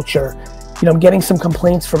office culture. You know, I'm getting some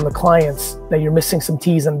complaints from the clients that you're missing some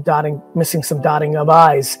T's and missing some dotting of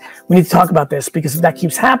I's. We need to talk about this because if that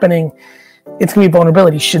keeps happening, it's gonna be a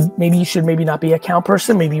vulnerability. You should maybe not be an account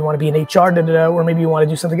person. Maybe you want to be an HR, or maybe you want to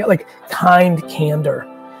do something like kind candor.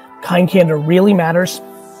 Kind candor really matters.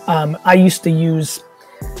 I used to use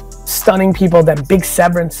stunning people, then big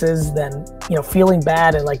severances, then feeling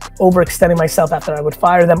bad and like overextending myself after I would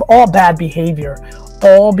fire them. All bad behavior,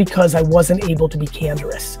 all because I wasn't able to be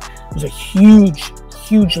candorous. It was a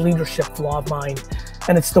huge leadership flaw of mine.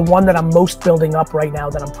 And it's the one that I'm most building up right now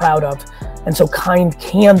that I'm proud of. And so kind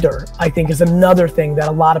candor, I think, is another thing that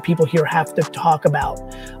a lot of people here have to talk about.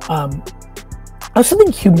 I also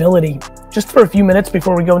think humility, just for a few minutes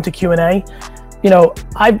before we go into Q&A.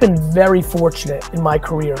 I've been very fortunate in my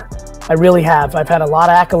career. I really have. I've had a lot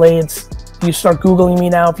of accolades. You start Googling me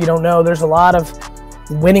now if you don't know, there's a lot of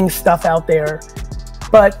winning stuff out there.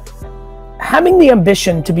 But having the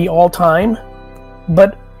ambition to be all time,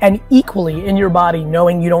 and equally in your body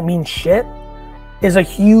knowing you don't mean shit is a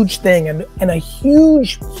huge thing and a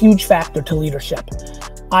huge factor to leadership.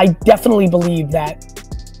 I definitely believe that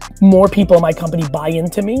more people in my company buy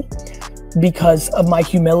into me because of my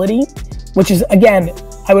humility, which is, again,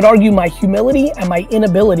 I would argue my humility and my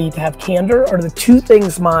inability to have candor are the two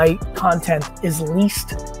things my content is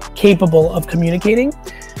least capable of communicating,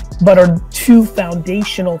 but are two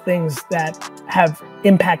foundational things that have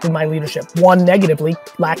impacted my leadership. One, negatively,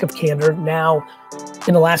 lack of candor. Now,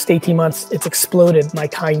 in the last 18 months, it's exploded my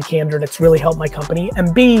kind candor. It's really helped my company.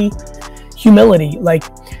 And B, humility. Like,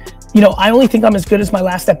 you know, I only think I'm as good as my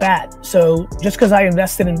last at bat. So just because I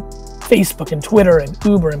invested in Facebook and Twitter and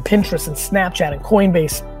Uber and Pinterest and Snapchat and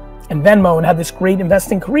Coinbase and Venmo and had this great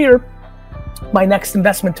investing career, my next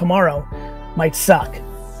investment tomorrow might suck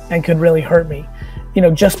and could really hurt me. You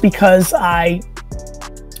know, just because I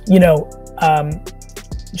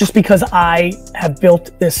have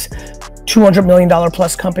built this $200 million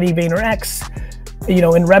plus company, VaynerX, you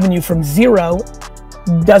know, in revenue from zero,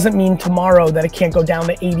 doesn't mean tomorrow that it can't go down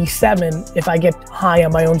to 87 if I get high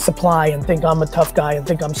on my own supply and think I'm a tough guy and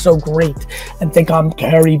think I'm so great and think I'm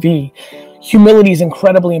Garyvee. Humility is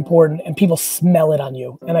incredibly important and people smell it on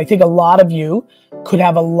you. And I think a lot of you could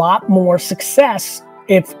have a lot more success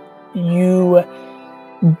if you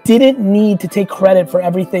didn't need to take credit for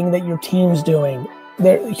everything that your team's doing.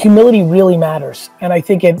 Humility really matters, and I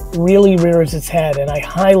think it really rears its head, and I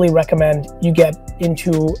highly recommend you get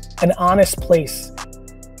into an honest place.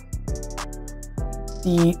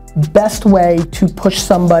 The best way to push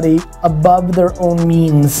somebody above their own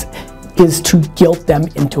means is to guilt them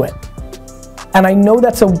into it. And I know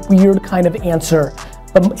that's a weird kind of answer,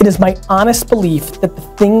 but it is my honest belief that the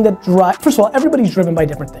thing that drives, first of all, everybody's driven by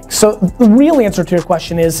different things. So the real answer to your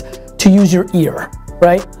question is to use your ear,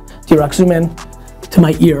 right? D-Rock, zoom in to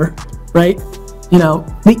my ear, right? You know,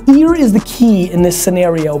 the ear is the key in this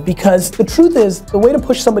scenario because the truth is the way to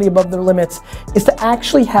push somebody above their limits is to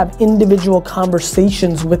actually have individual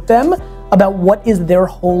conversations with them about what is their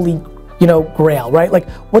holy, you know, grail, right? Like,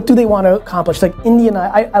 what do they want to accomplish? Like India and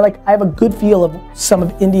I have a good feel of some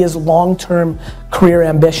of India's long-term career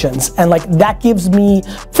ambitions. And like, that gives me,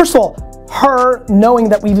 first of all, her knowing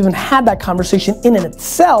that we've even had that conversation in and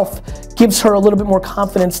itself gives her a little bit more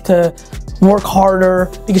confidence to work harder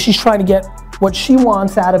because she's trying to get what she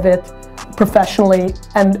wants out of it professionally,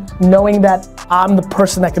 and knowing that I'm the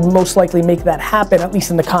person that can most likely make that happen, at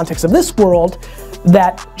least in the context of this world,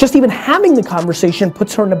 that just even having the conversation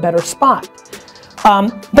puts her in a better spot.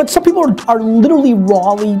 But some people are literally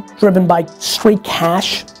rawly driven by straight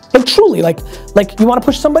cash. Like truly, like you want to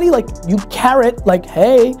push somebody, like you carrot, like,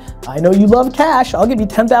 hey, I know you love cash, I'll give you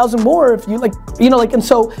 10,000 more if you like, you know, like, and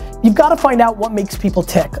so you've got to find out what makes people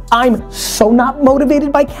tick. I'm so not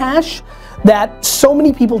motivated by cash that so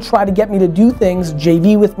many people try to get me to do things,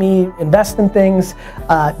 JV with me, invest in things,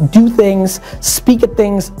 do things, speak at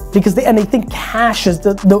things, because they think cash is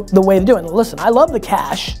the way to do it. And listen, I love the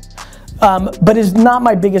cash. But it's not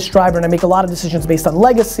my biggest driver, and I make a lot of decisions based on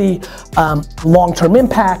legacy, long-term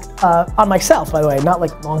impact on myself, by the way, not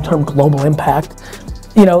like long-term global impact.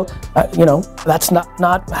 You know, that's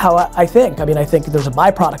not how I think. I mean, I think there's a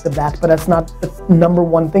byproduct of that, but that's not the number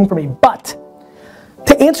one thing for me. But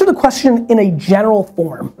to answer the question in a general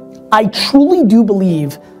form, I truly do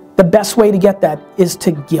believe the best way to get that is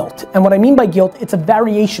to guilt. And what I mean by guilt, it's a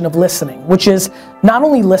variation of listening, which is not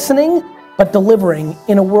only listening, but delivering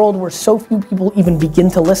in a world where so few people even begin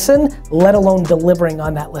to listen, let alone delivering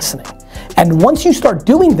on that listening. And once you start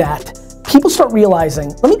doing that, people start realizing,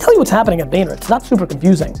 let me tell you what's happening at Vayner. It's not super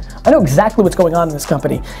confusing. I know exactly what's going on in this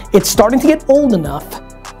company. It's starting to get old enough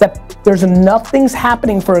that there's enough things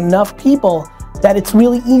happening for enough people that it's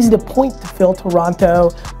really easy to point to Phil Toronto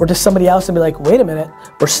or to somebody else and be like, wait a minute,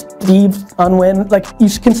 or Steve Unwin. Like, you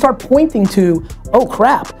can start pointing to, oh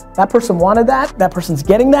crap, that person wanted that person's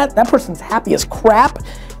getting that person's happy as crap,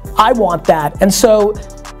 I want that. And so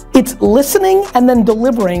it's listening and then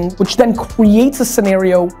delivering, which then creates a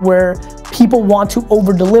scenario where people want to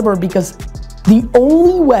over-deliver, because the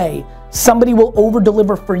only way somebody will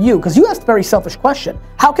over-deliver for you, because you asked a very selfish question,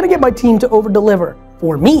 how can I get my team to over-deliver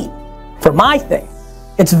for me? For my thing,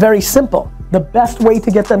 it's very simple. The best way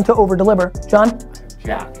to get them to over-deliver, John?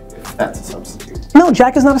 Jack, if that's a substitute. No,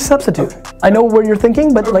 Jack is not a substitute. Okay. I know where you're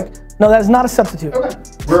thinking, but like, no, that is not a substitute. Okay,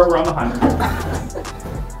 we're on the hunt.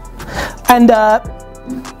 And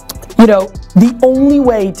you know, the only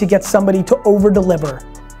way to get somebody to over-deliver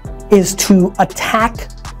is to attack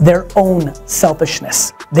their own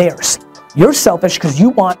selfishness, theirs. You're selfish because you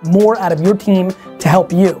want more out of your team to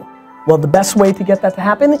help you. Well, the best way to get that to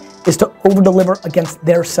happen is to over-deliver against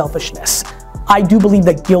their selfishness. I do believe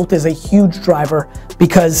that guilt is a huge driver,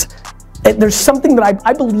 because there's something that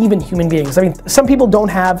I believe in human beings. I mean, some people don't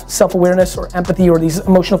have self-awareness or empathy or these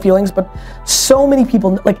emotional feelings, but so many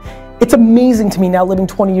people, like, it's amazing to me now living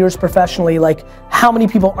 20 years professionally, like how many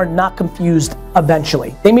people are not confused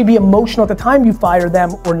eventually. They may be emotional at the time you fire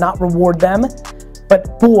them or not reward them,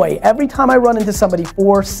 but boy, every time I run into somebody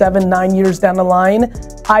 4, 7, 9 years down the line,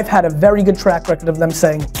 I've had a very good track record of them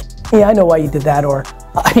saying, yeah, I know why you did that, or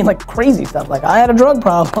I mean, like crazy stuff. Like I had a drug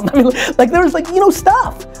problem. I mean, like there was like,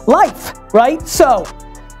 stuff, life, right? So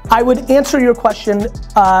I would answer your question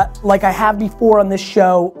like I have before on this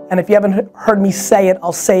show. And if you haven't heard me say it,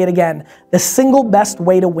 I'll say it again. The single best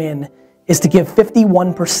way to win is to give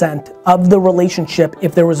 51% of the relationship.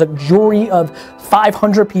 If there was a jury of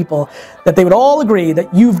 500 people, that they would all agree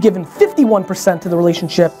that you've given 51% to the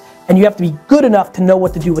relationship, and you have to be good enough to know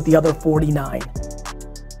what to do with the other 49.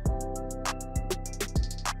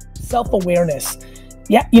 Self-awareness.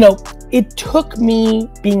 Yeah, it took me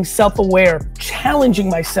being self-aware, challenging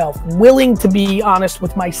myself, willing to be honest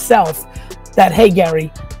with myself that, hey,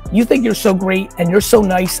 Gary, you think you're so great and you're so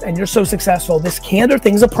nice and you're so successful. This candor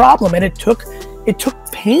thing's a problem, and it took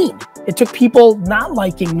pain. It took people not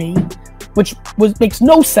liking me, which makes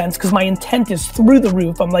no sense because my intent is through the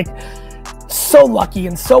roof. I'm like so lucky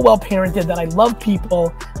and so well parented that I love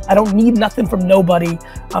people. I don't need nothing from nobody.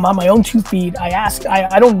 I'm on my own 2 feet.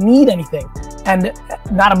 I don't need anything, and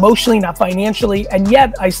not emotionally, not financially, and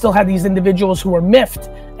yet I still had these individuals who were miffed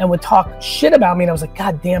and would talk shit about me, and I was like,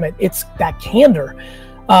 God damn it, it's that candor.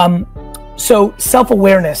 So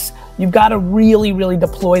self-awareness, you've got to really, really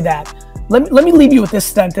deploy that. Let me leave you with this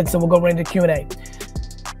sentence and we'll go right into Q&A.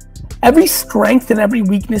 Every strength and every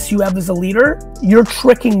weakness you have as a leader, you're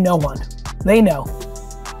tricking no one. They know.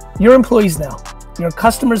 Your employees know. Your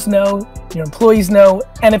customers know. Your employees know.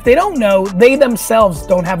 And if they don't know, they themselves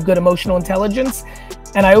don't have good emotional intelligence.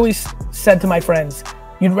 And I always said to my friends,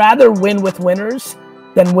 you'd rather win with winners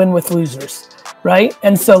than win with losers. Right?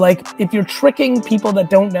 And so like, if you're tricking people that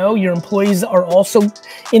don't know, your employees are also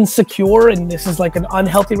insecure and this is like an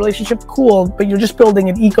unhealthy relationship, cool, but you're just building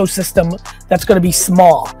an ecosystem that's gonna be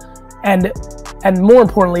small. And more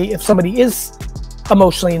importantly, if somebody is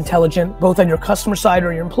emotionally intelligent, both on your customer side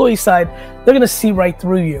or your employee side, they're gonna see right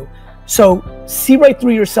through you. So see right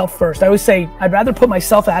through yourself first. I always say, I'd rather put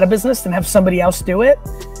myself out of business than have somebody else do it.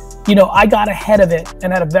 I got ahead of it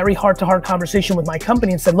and had a very heart-to-heart conversation with my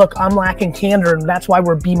company and said, look, I'm lacking candor, and that's why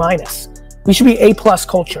we're B-. We should be A+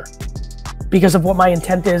 culture because of what my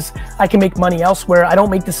intent is. I can make money elsewhere. I don't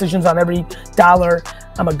make decisions on every dollar.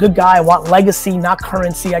 I'm a good guy. I want legacy, not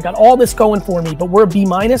currency. I got all this going for me, but we're B-.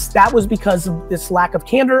 That was because of this lack of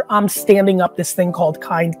candor. I'm standing up this thing called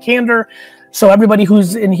kind candor. So everybody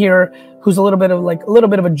who's in here, who's a little bit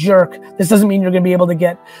of a jerk, this doesn't mean you're gonna be able to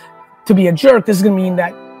get to be a jerk. This is gonna mean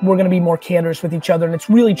that we're gonna be more candorous with each other, and it's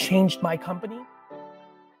really changed my company.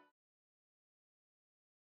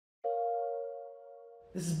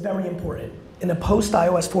 This is very important. In a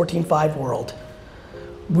post-iOS 14.5 world,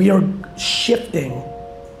 we are shifting,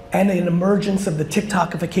 and an emergence of the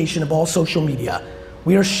TikTokification of all social media,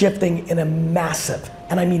 we are shifting in a massive,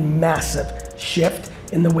 and I mean massive, shift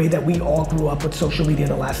in the way that we all grew up with social media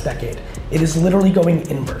in the last decade. It is literally going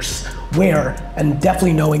inverse, where, and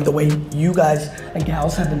definitely knowing the way you guys and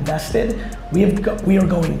gals have invested, we are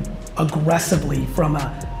going aggressively from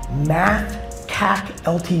a math, CAC,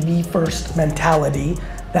 LTV first mentality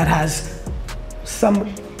that has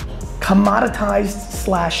some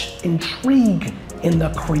commoditized / intrigue in the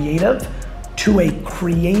creative to a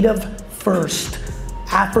creative first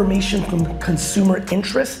affirmation from consumer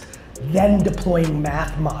interest, then deploying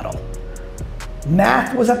math model.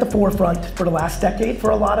 Math was at the forefront for the last decade for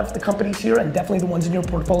a lot of the companies here, and definitely the ones in your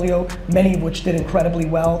portfolio, many of which did incredibly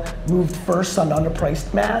well, moved first on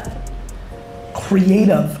underpriced math.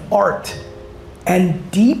 Creative art and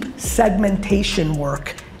deep segmentation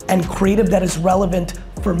work and creative that is relevant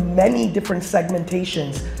for many different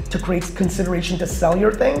segmentations to create consideration to sell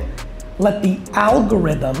your thing. Let the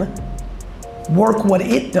algorithm work what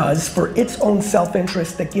it does for its own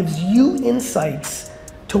self-interest that gives you insights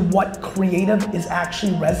to what creative is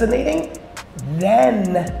actually resonating,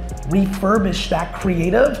 then refurbish that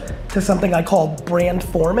creative to something I call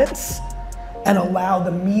brandformance and allow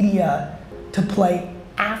the media to play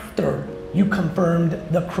after you confirmed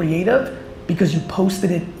the creative because you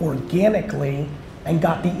posted it organically and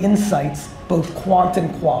got the insights, both quant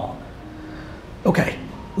and qual. Okay,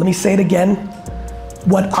 let me say it again.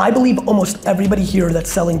 What I believe almost everybody here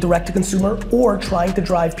that's selling direct to consumer or trying to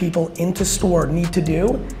drive people into store need to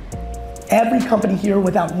do, every company here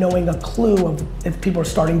without knowing a clue of if people are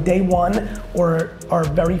starting day one or are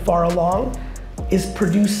very far along, is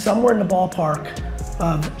produce somewhere in the ballpark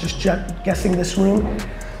of, just guessing this room,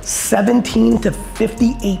 17 to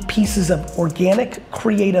 58 pieces of organic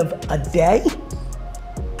creative a day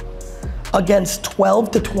against 12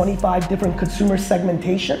 to 25 different consumer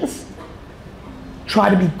segmentations. Try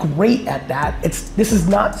to be great at that. This is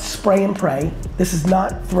not spray and pray. This is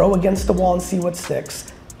not throw against the wall and see what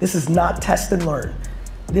sticks. This is not test and learn.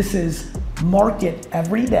 This is market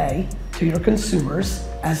every day to your consumers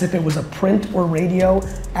as if it was a print or radio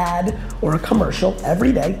ad or a commercial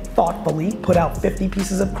every day, thoughtfully, put out 50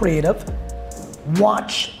 pieces of creative,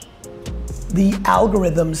 watch the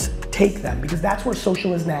algorithms take them, because that's where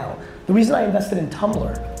social is now. The reason I invested in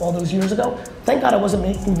Tumblr all those years ago, thank God I wasn't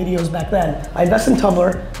making videos back then. I invest in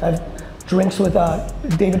Tumblr, I have drinks with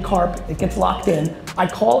David Karp, it gets locked in. I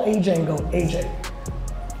call AJ and go, AJ,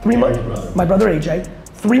 3 months, my brother AJ,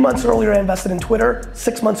 3 months earlier I invested in Twitter,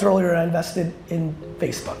 6 months earlier I invested in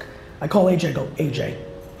Facebook. I call AJ and go, AJ,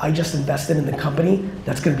 I just invested in the company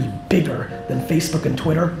that's gonna be bigger than Facebook and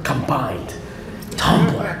Twitter combined.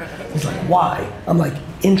 Tumblr. He's like, why? I'm like,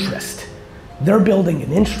 interest. They're building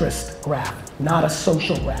an interest graph, not a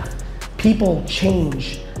social graph. People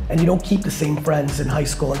change, and you don't keep the same friends in high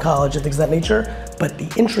school and college and things of that nature, but the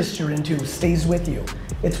interest you're into stays with you.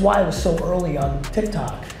 It's why I was so early on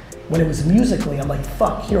TikTok. When it was Musically, I'm like,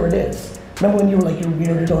 fuck, here it is. Remember when you were like, you're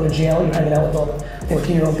weird, you're going to jail, you're hanging out with all the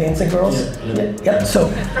 14-year-old dancing girls? Yeah. So,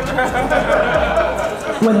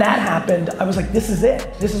 when that happened, I was like, this is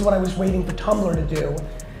it. This is what I was waiting for Tumblr to do.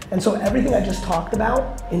 And so everything I just talked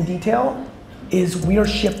about in detail is we are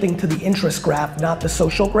shifting to the interest graph, not the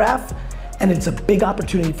social graph. And it's a big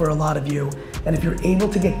opportunity for a lot of you. And if you're able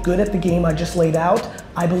to get good at the game I just laid out,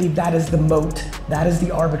 I believe that is the moat, that is the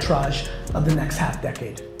arbitrage of the next half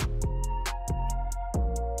decade.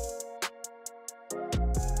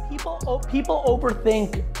 People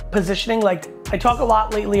overthink positioning. Like, I talk a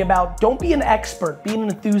lot lately about don't be an expert, be an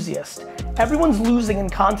enthusiast. Everyone's losing in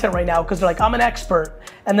content right now because they're like, I'm an expert.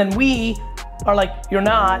 And then we are like, you're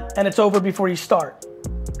not, and it's over before you start.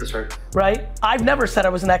 That's right. Right? I've never said I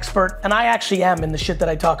was an expert, and I actually am in the shit that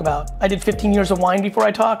I talk about. I did 15 years of wine before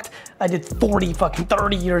I talked. I did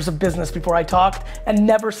 30 years of business before I talked, and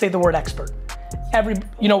never say the word expert.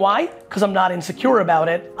 You know why? Because I'm not insecure about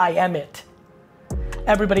it, I am it.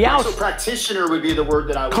 Everybody else. So practitioner would be the word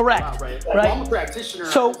that I would correct, out, right? Right? I'm a practitioner.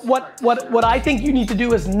 So what I think you need to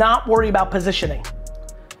do is not worry about positioning.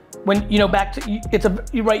 When, you know, back to,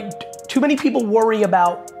 you're right, too many people worry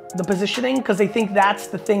about the positioning because they think that's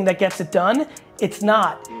the thing that gets it done. It's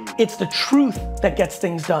not. It's the truth that gets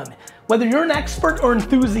things done. Whether you're an expert or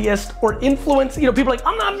enthusiast or influence, you know, people are like,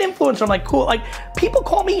 I'm not an influencer. I'm like, cool. Like, people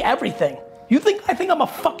call me everything. I think I'm a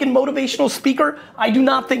fucking motivational speaker? I do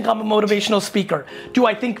not think I'm a motivational speaker. Do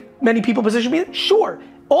I think many people position me? Sure.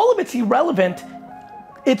 All of it's irrelevant.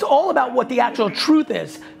 It's all about what the actual truth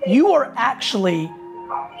is. You are actually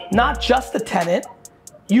not just a tenant.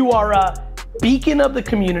 You are a beacon of the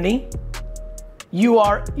community.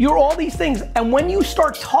 You're all these things. And when you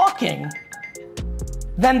start talking,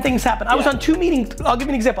 then things happen. I was on 2 meetings. I'll give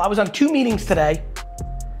you an example. I was on 2 meetings today,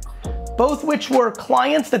 both which were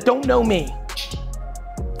clients that don't know me.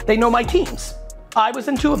 They know my teams. I was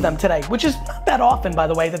in 2 of them today, which is not that often, by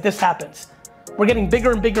the way, that this happens. We're getting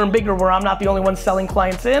bigger and bigger and bigger where I'm not the only one selling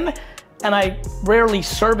clients in, and I rarely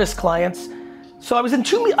service clients. So I was in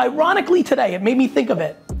 2 meetings, ironically today, it made me think of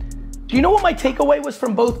it. Do you know what my takeaway was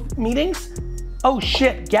from both meetings? Oh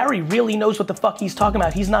shit, Gary really knows what the fuck he's talking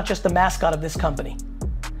about. He's not just the mascot of this company.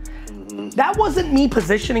 That wasn't me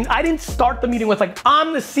positioning. I didn't start the meeting with like,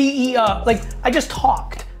 I'm the CEO. Like, I just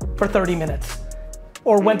talked for 30 minutes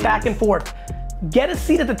or went back and forth. Get a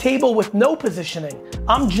seat at the table with no positioning.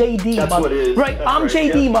 I'm JD. That's what it is. Right, That's I'm right,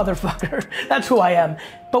 JD, yeah. Motherfucker. That's who I am.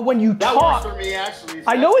 But when you that talk. That works for me, actually.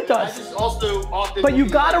 I know it does. I just also often but you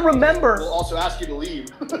gotta remember. We'll also ask you to leave.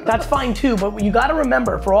 That's fine too, but you gotta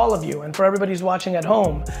remember, for all of you and for everybody who's watching at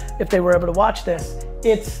home, if they were able to watch this,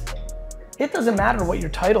 it doesn't matter what your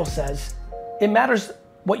title says. It matters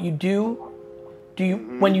what you do.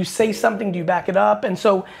 When you say something, do you back it up? And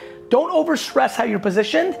so, don't overstress how you're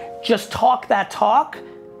positioned. Just talk that talk.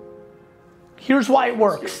 Here's why it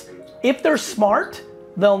works. If they're smart,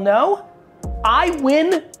 they'll know. I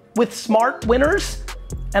win with smart winners,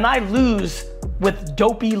 and I lose with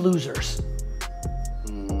dopey losers.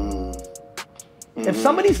 If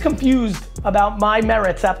somebody's confused about my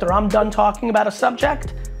merits after I'm done talking about a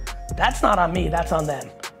subject, that's not on me, that's on them.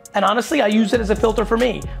 And honestly, I use it as a filter for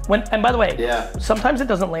me. And by the way, sometimes it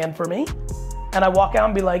doesn't land for me. And I walk out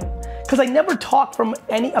and be like, because I never talk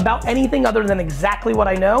about anything other than exactly what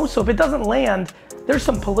I know. So if it doesn't land, there's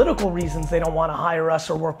some political reasons they don't want to hire us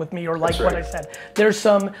or work with me or like what I said. There's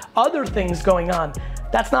some other things going on.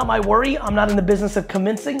 That's not my worry. I'm not in the business of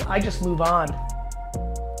convincing. I just move on.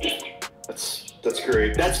 That's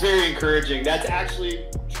great. That's very encouraging. That's actually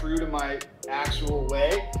true to my actual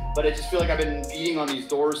way, but I just feel like I've been beating on these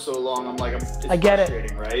doors so long. I'm like, it's I get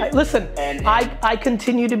frustrating, it. Right? Listen, I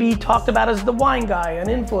continue to be talked about as the wine guy, an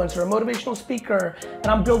influencer, a motivational speaker, and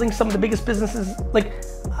I'm building some of the biggest businesses. Like,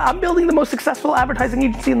 I'm building the most successful advertising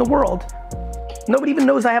agency in the world. Nobody even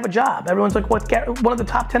knows I have a job. Everyone's like, one of the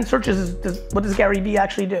top 10 searches is, what does Garyvee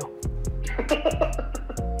actually do?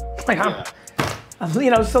 Like,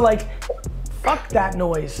 you know, so like, fuck that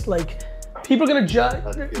noise. Like, people are gonna judge,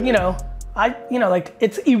 you know, like,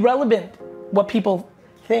 it's irrelevant what people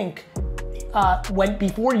think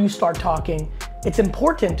before you start talking. It's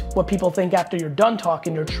important what people think after you're done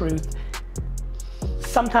talking your truth.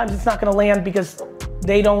 Sometimes it's not gonna land because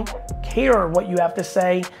they don't care what you have to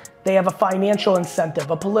say. They have a financial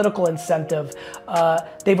incentive, a political incentive.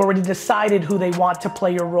 They've already decided who they want to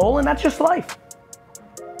play your role, and that's just life.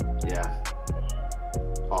 Yeah.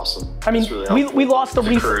 Awesome. I mean, really we lost a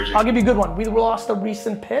recent, encouraging. I'll give you a good one. We lost a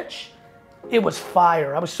recent pitch. It was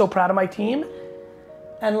fire. I was so proud of my team.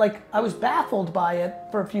 And like, I was baffled by it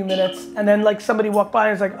for a few minutes. And then like somebody walked by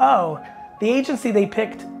and was like, oh, the agency they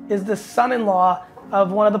picked is the son-in-law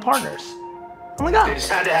of one of the partners. I'm like, oh. They just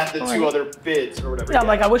had to have the two other bids or whatever. Yeah, I'm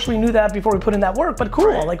like, I wish we knew that before we put in that work, but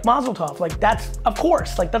cool, like mazel tov. Like that's, of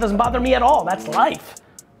course, like that doesn't bother me at all. That's life.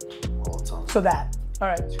 So that, all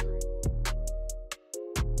right.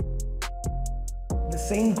 The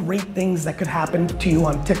same great things that could happen to you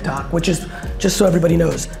on TikTok, which is, just so everybody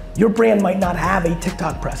knows, your brand might not have a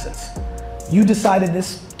TikTok presence. You decided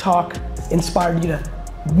this talk inspired you to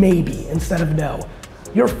maybe instead of no.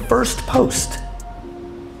 Your first post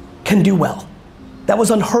can do well. That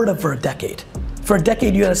was unheard of for a decade. For a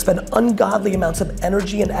decade, you had to spend ungodly amounts of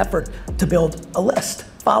energy and effort to build a list,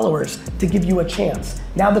 followers, to give you a chance.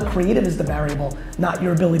 Now the creative is the variable, not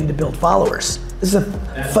your ability to build followers. This is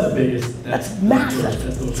that's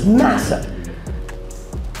massive. It's massive.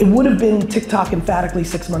 It would have been TikTok emphatically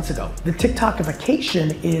 6 months ago. The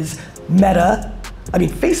TikTokification is Meta. I mean,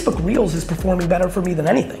 Facebook Reels is performing better for me than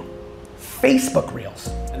anything. Facebook Reels.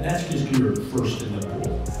 And that's because you're first in the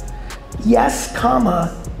pool. Yes,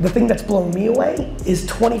 comma, the thing that's blown me away is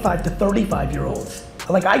 25 to 35 year olds.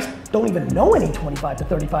 Like, I don't even know any 25 to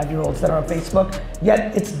 35 year olds that are on Facebook,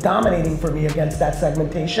 yet it's dominating for me against that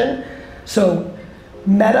segmentation. So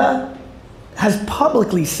Meta has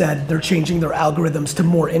publicly said they're changing their algorithms to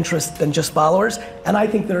more interest than just followers, and I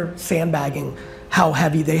think they're sandbagging how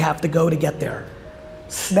heavy they have to go to get there.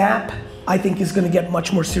 Snap, I think, is gonna get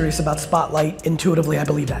much more serious about Spotlight. Intuitively, I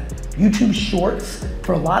believe that. YouTube Shorts,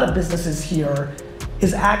 for a lot of businesses here,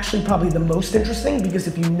 is actually probably the most interesting, because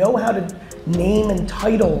if you know how to name and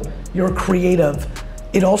title your creative,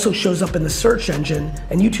 it also shows up in the search engine,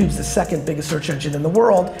 and YouTube's the second biggest search engine in the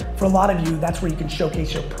world. For a lot of you, that's where you can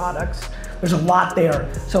showcase your products. There's a lot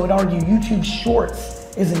there. So I would argue YouTube Shorts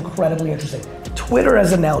is incredibly interesting. Twitter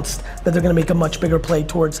has announced that they're gonna make a much bigger play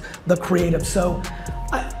towards the creative. So,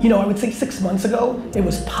 I would say 6 months ago, it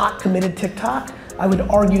was pot committed TikTok. I would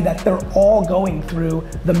argue that they're all going through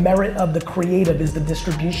the merit of the creative is the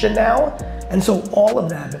distribution now. And so all of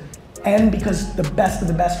them, and because the best of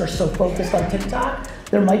the best are so focused on TikTok,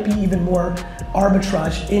 there might be even more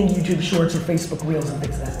arbitrage in YouTube Shorts or Facebook Reels and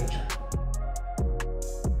things of that nature.